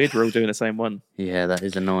 Oh, Weird, we're all doing the same one. yeah, that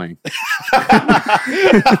is annoying.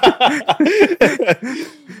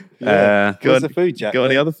 Yeah. Go What's on- the food, Jack? Got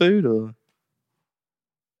any other food or?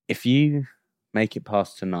 If you make it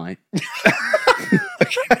past tonight,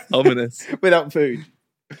 Ominous. Without food.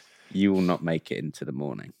 you will not make it into the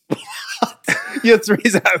morning. Is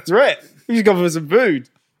that a threat? You've gone for some food.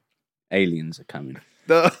 Aliens are coming.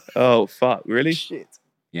 No. Oh fuck! Really? Shit.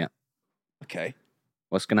 Yeah. Okay.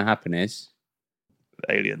 What's going to happen is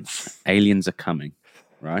Aliens. aliens are coming,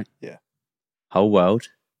 right? Yeah. Whole world.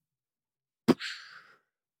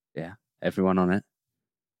 Yeah, everyone on it.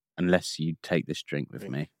 Unless you take this drink with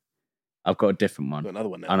Drink. me. I've got a different I've got one, another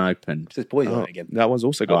one now. unopened. It says poison on Oh, it again. that one's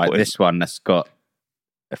also All got right, poison. this one that's got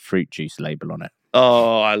a fruit juice label on it.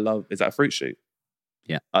 Oh, I love. Is that a fruit shoot?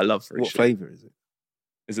 Yeah. I love fruit What shoot. flavour is it?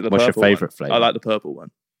 Is it the What's your purple one? favourite flavour? I like the purple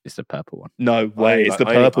one. It's the purple one. No way! It's the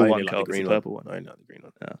I only purple like one, the Carl. It's green the purple one. I know the green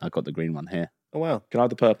one. I got the green one here. Oh wow. Can I have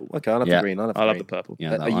the purple one? Okay, I'll have Yeah. the green. I'll have the I love green. the purple. Yeah,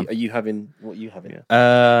 that are, one. you having what are you having?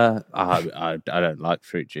 Yeah. I don't like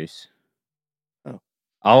fruit juice. Oh.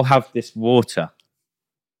 I'll have this water.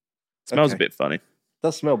 Smells Okay. a bit funny.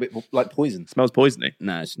 Does smell a bit like poison. Smells poisony.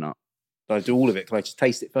 No, it's not. Do I do all of it? Can I just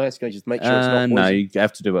taste it first? Can I just make sure it's not poison? No, you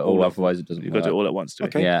have to do it all, All of it. otherwise it doesn't You've work. got to do it all at once. Do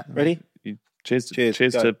Okay. Yeah. Ready? it. Cheers. To, Cheers,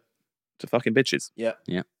 cheers go. to fucking bitches. Yeah.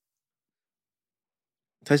 Yeah.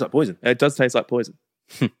 Tastes like poison. It does taste like poison.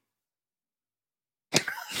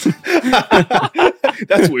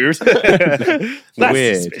 That's weird. That's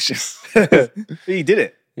Weird. suspicious. You did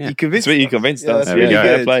it. Yeah. You convinced That's what you us. convinced Yeah, us. that's Yeah, really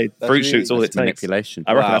fair good. play. That's Fruit really- shoot's all it That's takes. manipulation.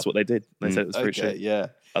 I reckon Wow. that's what they did. They said it was fruit Okay, shoot. yeah.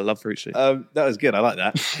 I love fruit shoot. That was good. I like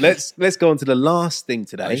that. Let's go on to the last thing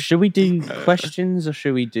today. Should we do questions or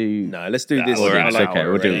should we do? No, let's do Nah, this. we're an out. hour Okay,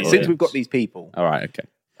 we'll do already. it. Since we've got these people. All right.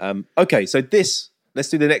 Okay. Okay, so let's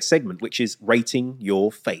do the next segment, which is rating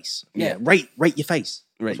your face. Yeah, rate your face.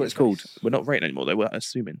 That's what it's called. We're not rating anymore, though. We're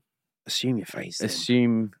assuming. Assume your face.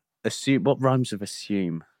 then. Assume. What rhymes with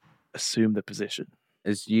assume? Assume the position.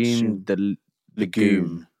 Assume the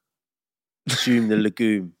Legume. Assume the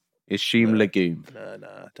legume. Assume legume. No,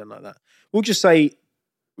 I don't like that. We'll just say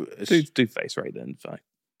Do face rate then. Fine.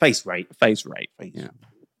 face rate. Face rate. Yeah.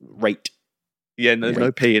 Rate. Yeah, there's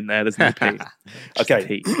no P in there. There's no P. Just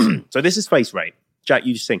Okay. P. So this is face rate. Jack,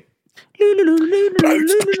 you just sing.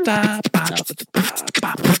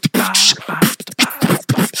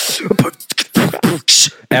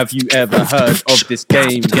 Have you ever heard of this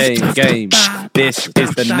game? This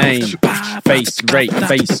is the name. Face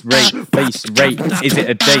rate. Is it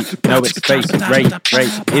a date? No, it's face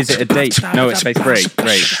rate. Is it a date? No, it's face rate.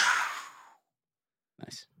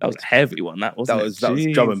 Nice. That was a heavy one. That wasn't. That was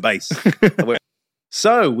drum and bass.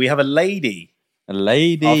 So we have a lady. A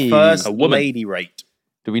lady. Our first A woman. lady rate.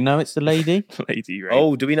 Do we know it's a lady? lady rate.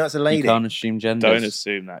 Oh, do we know it's a You lady? can't assume gender. Don't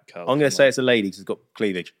assume that, Carl. I'm going to say it's a lady because it's got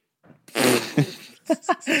cleavage.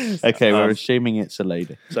 Okay, we're assuming it's a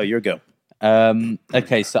lady. So you're a girl.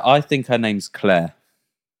 Okay, so I think her name's Claire.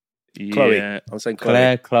 Chloe. Yeah, I'm saying Chloe.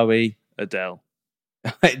 Claire, Chloe. Adele.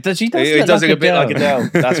 Does she? It does look a bit like girl. Adele.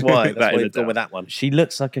 That's why. That That's why is you've gone Adele. with that one. She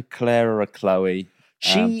looks like a Claire or a Chloe.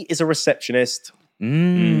 She is a receptionist. Yeah.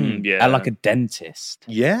 And like a dentist.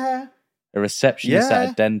 Yeah, A receptionist at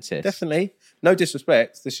Yeah, a dentist. definitely. No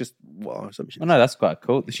disrespect. It's just what our assumption. Oh, no, that's quite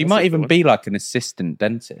cool. She That's might a even good one. be like an assistant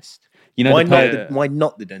dentist. You know, Why the not? per- Why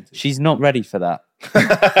not the dentist? she's not ready for that.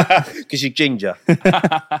 Because she's ginger.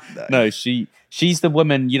 No, she's the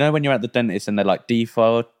woman. You know when you're at the dentist and they're like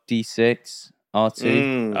D4, D6, R2,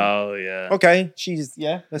 Mm. Oh yeah. Okay,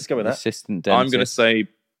 let's go with that. assistant dentist. I'm gonna say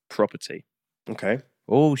property. Okay.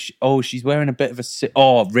 She's wearing a bit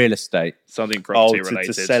of real estate. Something property to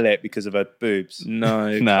related. sell it because of her boobs.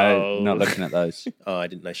 No, No, Carl. not looking at those. Oh, I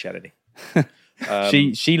didn't know she had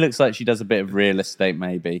any. She looks like she does a bit of real estate,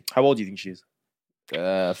 maybe. How old do you think she is?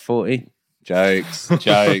 40. Jokes,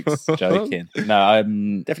 joking. No,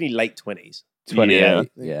 I'm Definitely late 20s. 28.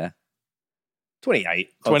 Yeah. 28.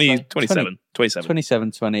 20, 27. 27. 27.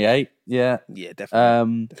 27, 28. Yeah. Yeah,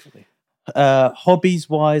 definitely. Definitely. Hobbies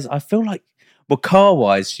wise, I feel like, car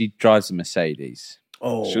wise, she drives a Mercedes.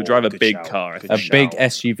 Oh, She'll drive a good big shout. car, I Good think. A shout. big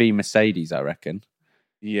SUV Mercedes, I reckon.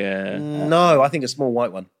 Yeah. No, I think a small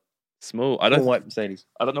white one. Small. I Small don't. white Mercedes.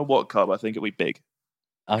 I don't know what car, but I think it'll be big.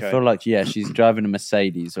 I Okay. feel like, yeah, she's driving a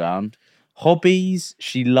Mercedes around. Hobbies,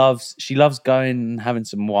 she loves going and having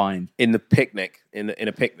some wine. In the picnic. In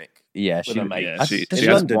a picnic. Yeah, With her mate. Yeah, I- she does she she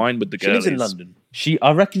has London? wine with the She girlies. lives in London.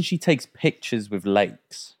 I reckon she takes pictures with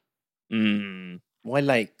lakes. Mm. Why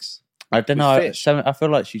lakes? I don't With know. fish? I feel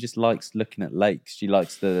like she just likes looking at lakes. She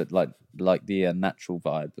likes the the natural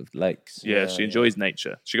vibe of lakes. Yeah, she enjoys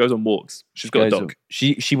nature. She goes on walks. She's She got a goes- dog.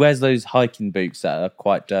 She wears those hiking boots that are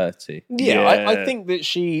quite dirty. Yeah, I Yeah. think that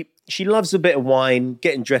she loves a bit of wine,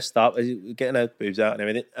 getting dressed up, getting her boobs out and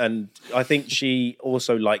everything. And I think she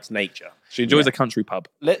also likes nature. She enjoys a country pub.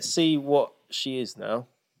 Let's see what she is now.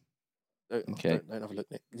 Okay. Don't have a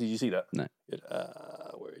look, Nick. Did you see that? No. Good.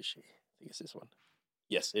 Where is she? I think it's this one.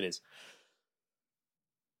 Yes, it is.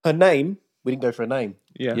 Her name, we didn't go for a name.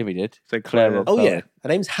 Yeah. Yeah, we did. So Claire Claire. or Oh, Chloe. yeah. Her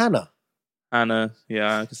name's Hannah. Hannah.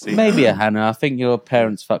 Yeah, I can see. Maybe a Hannah. I think your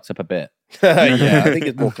parents fucked up a bit. Yeah, I think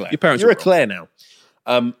it's more Claire. Your parents You're are a Claire now.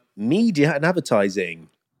 Media and advertising.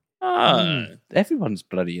 Ah, Everyone's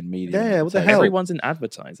bloody in media. Yeah, what the So- hell? everyone's in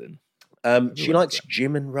advertising. She likes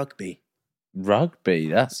gym and rugby. Rugby.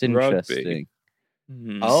 That's Rugby. interesting.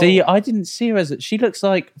 Hmm. Oh. See, I didn't see her as she looks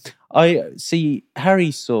like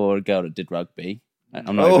Harry saw a girl that did rugby.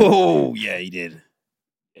 I'm not even- Oh, yeah, he did.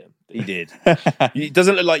 Yeah, he did. It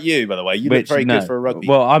doesn't look like you, by the way. You look Which, very no. good for a rugby.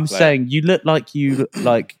 Well, I'm player. saying you look like you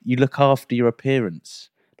look after your appearance.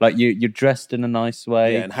 Like you're dressed in a nice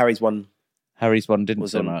way. Yeah, and Harry's one Harry's one didn't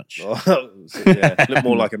was so a much. Oh, yeah, look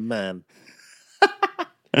more like a man.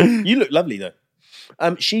 You look lovely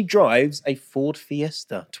though. She drives a Ford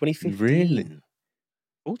Fiesta 2015. Really?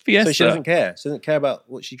 Oh, Fiesta. So she doesn't care. She doesn't care about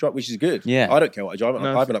what she drives, which is good. Yeah. I don't care what I drive.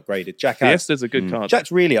 No. I haven't upgraded. Jack has. Fiesta's a good car.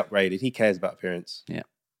 Jack's really upgraded. He cares about appearance. Yeah.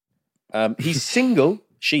 He's single.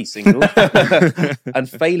 She's single. And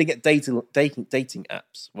failing at dating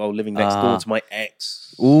apps while living next door to my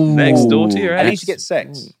ex. Ooh. Next door to your At ex. least you get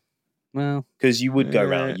sex. Well, Because you would go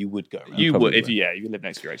around. You would go around. You probably would if would. you live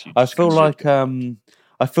next to your ex. you I just feel should like go.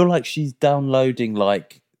 I feel like she's downloading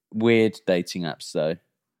like weird dating apps though.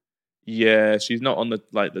 Yeah, she's not on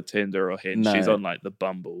the Tinder or Hinge. No. She's on like the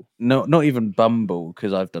Bumble. No, not even Bumble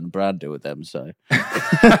because I've done a brand deal with them. So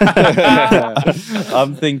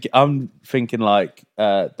I'm thinking like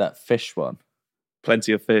that fish one,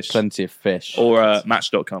 Plenty of Fish. Plenty of Fish, Or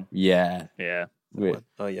Match.com. yeah. Yeah.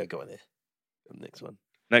 Oh, yeah, go on there. The next one.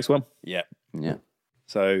 Next one. Yeah. Yeah.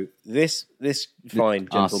 So this fine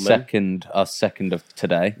Our gentleman, second of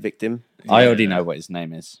today. victim. I already know what his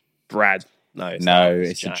name is. Brad. No, it's No, not.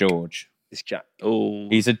 it's a Jack. George. It's Jack. Oh,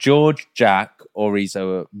 He's a George, Jack, or he's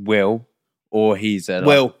a Will, or he's a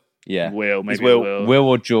Will. Yeah, Will. Maybe Will. Will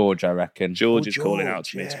or George, I reckon. George Oh, is calling out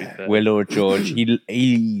to me. George, To be yeah. fair. Will or George.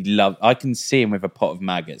 He loves. I can see him with a pot of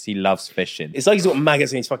maggots. He loves fishing. It's like he's got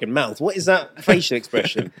maggots in his fucking mouth. What is that facial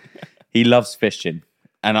expression? He loves fishing,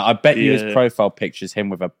 and I bet you his Yeah. profile pictures him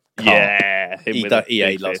with a carp. Yeah, him He with a he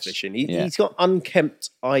big loves fish. fishing. Yeah. He's got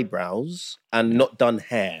unkempt eyebrows and not done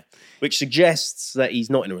hair, which suggests that he's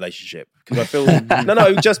not in a relationship. Because I feel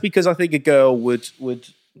no, just because I think a girl would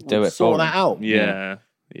Do it sort for that him. out. Yeah.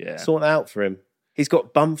 Sort that out for him. He's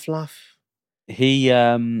got bum fluff. He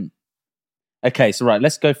Okay, so right,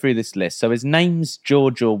 let's go through this list. So his name's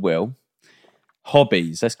George or Will.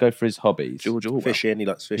 Hobbies. Let's go through his hobbies. George Orwell. Fishing. He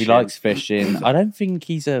likes fishing. He likes fishing. I don't think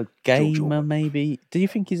he's a gamer, Orwell. maybe. Do you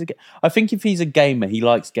think he's a I think if he's a gamer, he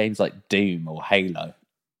likes games like Doom or Halo.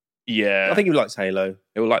 Yeah, I think he likes Halo.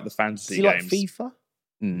 he'll like the Does fantasy he like games. FIFA?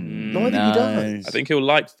 Mm, No, I think he does. I think he'll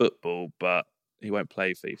like football, but he won't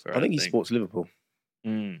play FIFA. I think he supports Liverpool.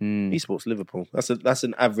 Mm, He supports Liverpool. That's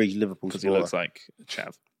an average Liverpool because he supporter. looks like a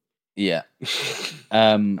chav. yeah.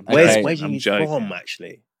 Where's Okay. where's I'm he joking. from?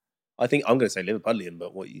 Actually, I think I'm going to say Liverpudlian,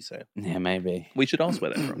 but what you say? Yeah, maybe. We should ask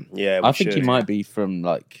where they're from. Yeah, I think he might be from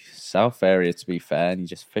like South area, to be fair, and he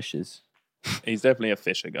just fishes. He's definitely a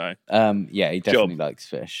fisher guy. Yeah, he definitely likes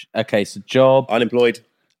fish. Okay, so job. unemployed.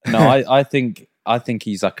 No, I think think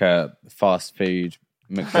he's like a fast food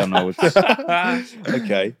McDonald's.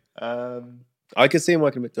 Okay. I could see him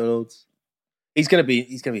working at McDonald's. He's gonna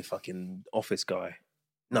be a fucking office guy.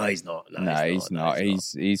 No, he's not. no, he's not.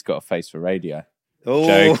 He's got a face for radio. Oh.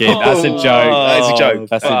 Joking. That's a joke. That is a joke.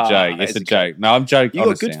 That's a Ah, joke. that It's is a a joke. No, I'm joking. You got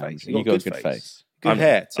honestly, good I'm- face. You got a good face. Good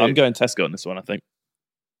hair too. I'm going Tesco on this one. I think.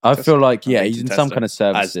 I feel like I'm he's in thinking some Tesco. kind of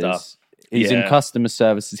services. Asda. He's in Yeah. customer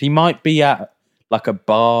services. He might be at like a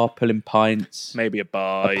bar pulling pints. Maybe a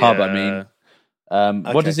bar. A pub, I yeah. mean.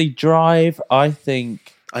 What Okay. does he drive? I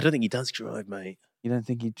think. I don't think he does drive, mate. You don't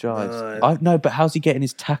think he drives? No. No, but how's he getting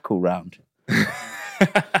his tackle round?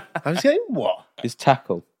 I was saying what? His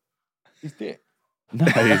tackle. His dick. No,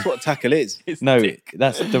 That's what a tackle is. no,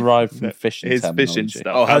 that's derived from fishing. His fishing terminology.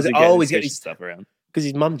 stuff. Oh, How's he getting he's his getting fishing his- stuff around? Because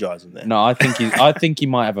his mum drives him there. No, I think he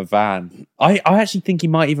might have a van. I actually think he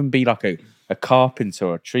might even be like a carpenter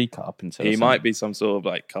or a tree carpenter. or He something. might be some sort of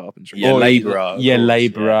like carpentry. Yeah, Or labourer, of Yeah, course,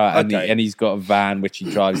 labourer, yeah. and, Okay. and he's got a van which he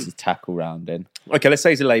drives his tackle round in. Okay, let's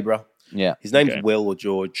say he's a labourer. Yeah, His name's Okay. Will or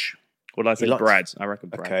George. What did I say? He likes- Brad. I reckon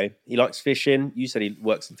Brad. Okay. He likes fishing. You said he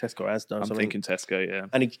works in Tesco or Asda or I'm something. thinking Tesco. Yeah,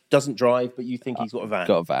 And he doesn't drive, but you think he's got a van.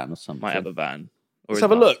 got a van or something. might have a van. Or Let's his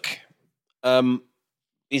have a mum. look.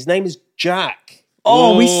 His name is Jack.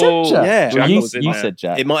 Oh, we said Oh, Jack. yeah. Well, Jack you was in you there. said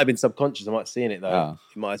Jack. It might have been subconscious. I might have seen it though. Oh.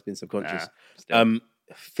 It might have been subconscious. Nah, still.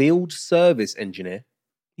 Field service engineer.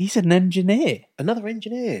 He's an engineer. Another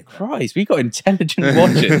engineer. Christ, we got intelligent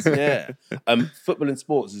watchers. Yeah. Football and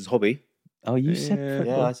sports is his hobby. Oh, you said Yeah.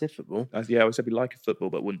 football. Yeah, I said football. Yeah, I said we like football,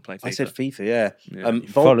 but wouldn't play FIFA. I said FIFA, yeah. Yeah. He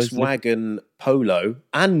follows Volkswagen Polo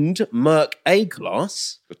and Merc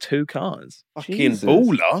A-Class. For 2 cars, Fucking Jesus.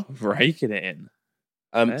 baller. raking it in.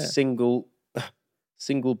 Yeah.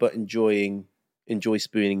 Single but enjoy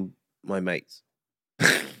spooning my mates.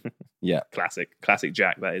 Yeah. Classic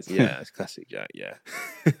Jack. That is. Yeah, it's classic Jack, yeah.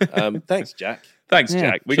 Thanks, Jack. Thanks, Yeah,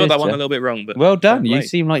 Jack. We got cheers, that one Jack. a little bit wrong, but Well done. fair You play.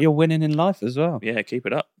 seem like you're winning in life as well. Yeah, keep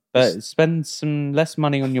it up. But spend some less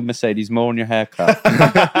money on your Mercedes, more on your haircut.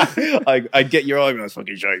 I'd get your eyebrows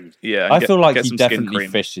fucking shaved. Yeah, I feel like get he some skin definitely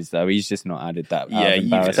cream. fishes though. He's just not added that. out Yeah, of you've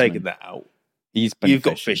embarrassment. taken that out. He's been You've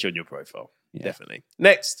got fishing. fish on your profile. Yeah. Definitely.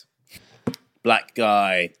 Next. Black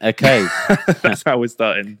guy. Okay, That's how we're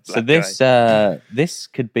starting. so Black guy. this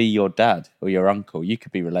could be your dad or your uncle. You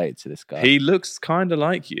could be related to this guy. He looks kind of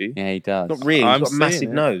like you. yeah, he does. Not really. I'm He's got a seeing massive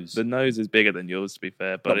it. nose. The nose is bigger than yours, to be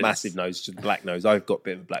fair, but Not it's massive nose, just a black nose. I've got a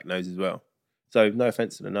bit of a black nose as well. So no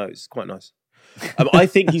offense to the nose. It's quite nice. I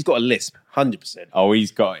think he's got a lisp, 100%. Oh,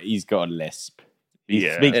 he's got a lisp. He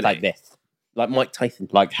Yeah. speaks Really? like this, Like Mike Tyson.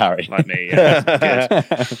 like Harry. like me. Yeah.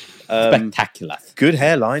 Spectacular. Good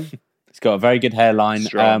hairline. He's got a very good hairline.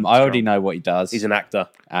 Strong, I already strong. know what he does. He's an actor.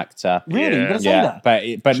 actor. Really? You're gonna say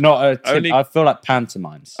Yeah, but not a. Only- I feel like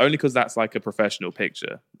pantomimes. Only because that's like a professional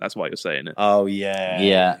picture. That's why you're saying it. Oh, yeah.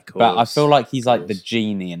 Yeah, of but I course, feel like he's of like the course.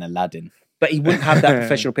 genie in Aladdin. But he wouldn't have that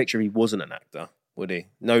professional picture if he wasn't an actor, would he?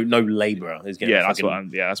 No labourer. Is getting Yeah, a that's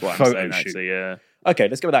fucking- what I'm photo saying. shoot. Actually, yeah. Okay,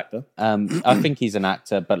 let's go with actor. I think he's an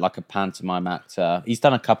actor, but like a pantomime actor. He's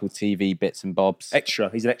done a couple TV bits and bobs. Extra.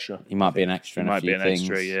 He's an extra. He might be an extra in He a might few be an things.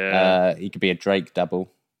 extra, yeah. He could be a Drake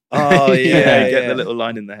double. Oh yeah, Get the little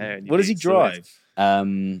line in the hair. And What does he drive?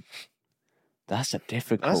 That's a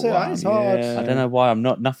difficult That's one. it's hard. I don't know why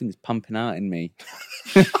nothing's pumping out in me.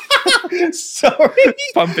 Sorry,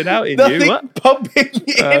 Pumping out in nothing you? What? pumping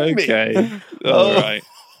in me. Okay. All right.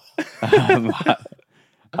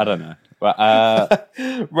 I don't know. But,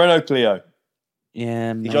 Renault Clio.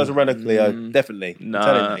 yeah, He drives a Renault Clio. Definitely. No. I'm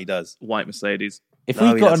telling you, he does. White Mercedes. if No,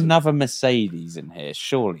 we've he got doesn't. another Mercedes in here,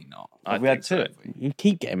 surely not. I we had think so. two. You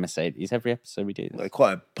keep getting Mercedes every episode we do. Well,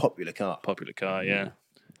 quite a popular car. Popular car, yeah.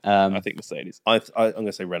 Um, I think Mercedes. I'm going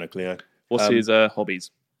to say Renault Clio. What's his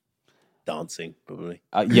hobbies? Dancing, probably.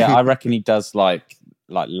 yeah, I reckon he does like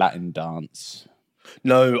Latin dance.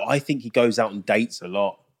 No, I think he goes out on dates a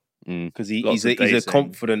lot. Mm. Because Lots he's of a dating.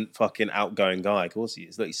 confident, fucking outgoing guy. Of course he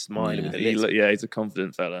is. Look, he's smiling with the lips. He's a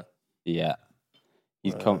confident fella. Yeah.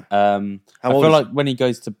 He's How I old feel is like when he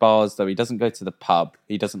goes to bars though, he doesn't go to the pub.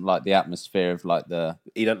 He doesn't like the atmosphere of like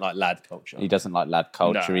he don't like lad culture. he doesn't like lad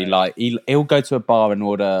culture. No. He'll go to a bar and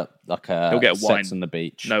order like a He'll get sex wine. on the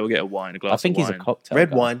beach. No, we'll get a wine, a glass I think of he's wine. a cocktail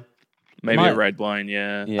Red guy. wine. Maybe Might- a red wine,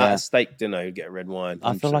 yeah. At Yeah. a steak dinner, he'd get a red wine.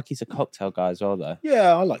 I feel like he's a cocktail guy as well though.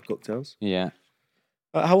 Yeah, I like cocktails. Yeah.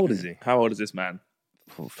 How old is he? How old is this man?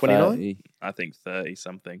 29? 30, I think 30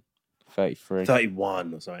 something. 33.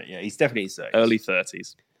 31 or something. Yeah, he's definitely in his 30s. Early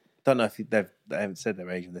 30s. Don't know if they haven't said their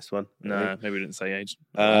age in this one. No, maybe we didn't say age.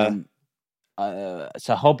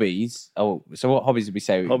 So hobbies. Oh, so what hobbies did we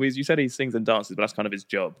say? Hobbies, you said he sings and dances, but that's kind of his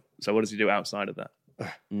job. So what does he do outside of that?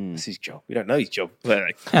 It's his job. We don't know his job.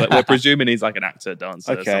 We're presuming he's like an actor,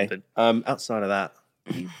 dancer or Okay. something. Outside of that,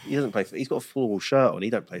 he doesn't play. He's got a full shirt on. He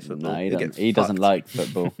don't play football. No, he He'll doesn't. get He doesn't fucked. like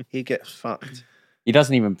football. He gets fucked. He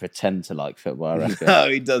doesn't even pretend to like football. I reckon. No,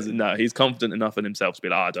 he doesn't. No, he's confident enough in himself to be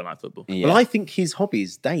like, I don't like football. Yeah. Well, I think his hobby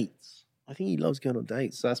is dates. I think he loves going on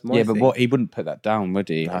dates. So that's my Yeah, but thing. what he wouldn't put that down, would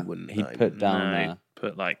he? No, he wouldn't. He'd No, he put wouldn't. down. No,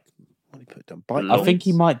 put like What did he put down? Bike, I think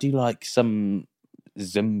he might do like some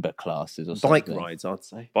Zumba classes or bike something. rides, I'd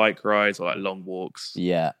say. bike rides or like long walks.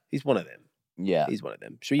 Yeah, He's one of them. yeah. He's one of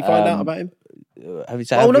them. Should we find out about him? Have you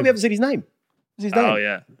Oh, no, we haven't said his name. What's his name? Oh,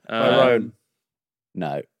 yeah. Tyrone.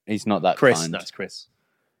 No, he's not that Chris. kind. No, it's Chris.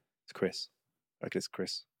 It's Chris. I reckon it's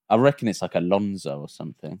Chris. I reckon it's like Alonso or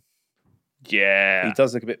something. Yeah. He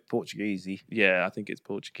does look a bit Portuguesey. Yeah, I think it's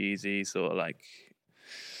Portuguesey, sort of like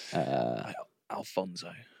Uh,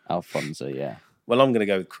 Alfonso. Alfonso, yeah. Well, I'm going to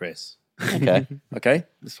go with Chris. Okay, Okay,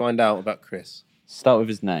 let's find out about Chris. start with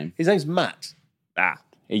his name. His name's Matt. Ah,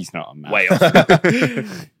 He's not a man. way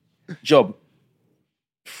off. Job: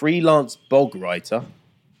 freelance bog writer.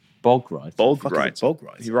 Bog writer. Bog Fuck is a writer. bog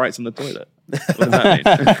writer? He writes on the toilet. What does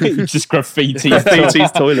that mean? Just graffiti.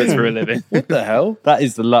 Graffiti's toilets for a living. What the hell? That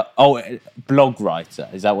is the blog writer.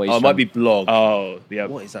 Is that what he's Oh, it might be blog. Oh, yeah.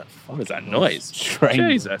 What is that? What is that noise? Train.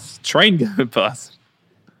 Jesus. Train going past.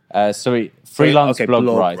 So he freelance okay, blog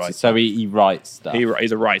blog writer. writer. So he writes stuff.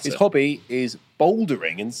 He's a writer. His hobby is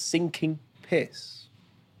bouldering and sinking piss.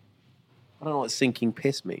 I don't know what sinking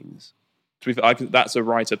piss means. To be fair, that's a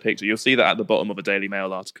writer picture. You'll see that at the bottom of a Daily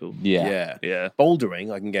Mail article. Yeah. Yeah.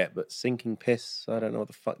 Bouldering I can get, but sinking piss, I don't know what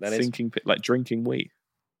the fuck that is. Sinking like drinking wee.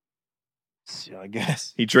 Yeah, I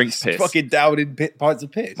guess. He drinks piss. Fucking down in pints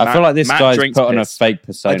of piss. I feel like this Matt guy's drinks put on a piss. fake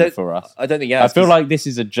persona for us. I don't think he I has. feel like this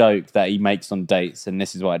is a joke that he makes on dates, and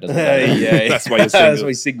this is why it doesn't. yeah, Go yeah, That's why you're That's single. why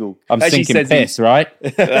he's single. I'm Actually sinking says piss, right?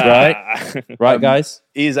 Right, right, guys.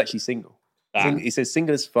 He is actually single. Ah. He says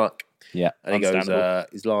single as fuck. Yeah. And he goes, Understandable.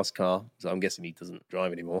 his last car, so I'm guessing he doesn't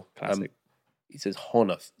drive anymore. Classic. He says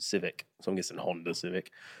Honda Civic, so I'm guessing Honda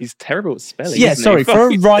Civic. He's terrible at spelling. Yeah, isn't sorry. he? For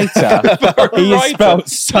a writer, he has writer. spelled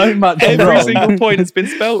so much Every wrong. single point has been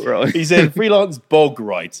spelt wrong. He said freelance bog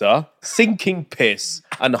writer, sinking piss,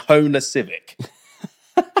 and Honda Civic.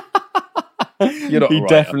 You're not a He writer.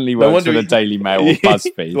 definitely No works wonder for the he- Daily Mail or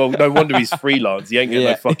BuzzFeed. Well, no wonder he's freelance. He ain't getting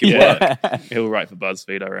no fucking work. Yeah. He'll write for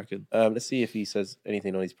BuzzFeed, I reckon. Let's see if he says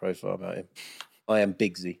anything on his profile about him. I am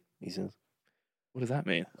Bigsy, he says. What does that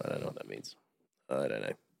mean? I don't know what that means. I don't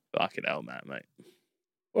know. Fucking hell, Matt, mate.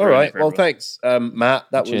 All Ruined it right. for Well, everyone. thanks, Matt.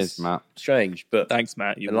 That Cheers, was Matt. strange, but Thanks,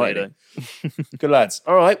 Matt. You Enlightening. weirdo. good lads.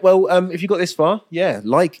 All right. Well, if you got this far, yeah,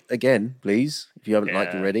 like again, please, if you haven't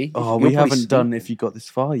liked Yeah. already. Oh, You're we probably haven't done sleeping. If You Got This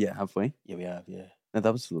Far yet, have we? Yeah, we have. Yeah. No,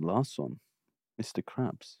 that was the last one. Mr.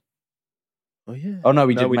 Krabs. Oh yeah. Oh, no,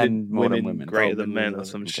 we No, did we Men did More Than Women Women. Greater Oh, Than Women Men More or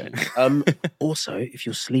Than some Women. shit. Also, if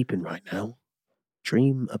you're sleeping right now,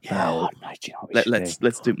 dream Yeah, about. no, do you know what we should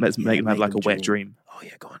Let's Yeah, make him have make like a him wet dream. dream. Oh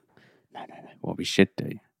yeah, go on. No. What we should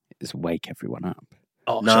do is wake everyone up.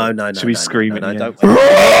 Oh, No. Should we scream no, it? no, Don't. don't.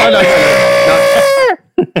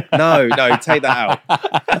 No, take that out.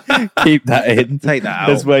 Keep that in. Take that out.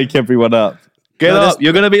 Let's wake everyone up. Get up.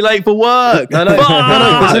 You're going to be late for work. No,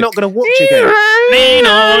 because they're not going to watch again.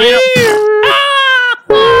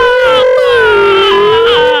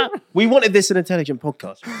 We wanted this an intelligent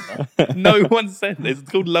podcast. Remember? No one said this. It's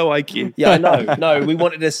called low IQ. Yeah, I know. No, we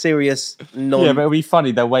wanted a serious non. Yeah, but it'll be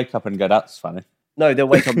funny. They'll wake up and go, "That's funny." No, they'll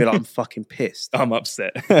wake up and be like, "I'm fucking pissed." I'm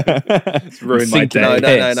upset. It's ruined my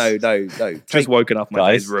day. No. Just woken up. My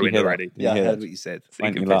Guys, day's ruined you hear already. Yeah, I Yeah. heard what you said.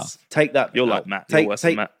 Make me Sinking laugh. piss. Take that. You're out. like Matt. You're worse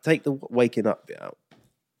than Matt. Take the waking up bit out.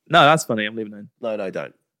 No, that's funny. I'm leaving it in. No,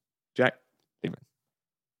 don't. Jack,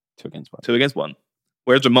 2 against 1. 2 against 1.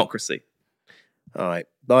 Where's democracy? All right.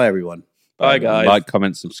 Bye, everyone. Bye, guys. Like,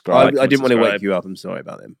 comment, subscribe. I didn't want to subscribe. wake you up. I'm sorry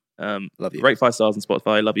about them. Love you. Rate 5 stars on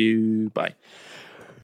Spotify. Love you. Bye.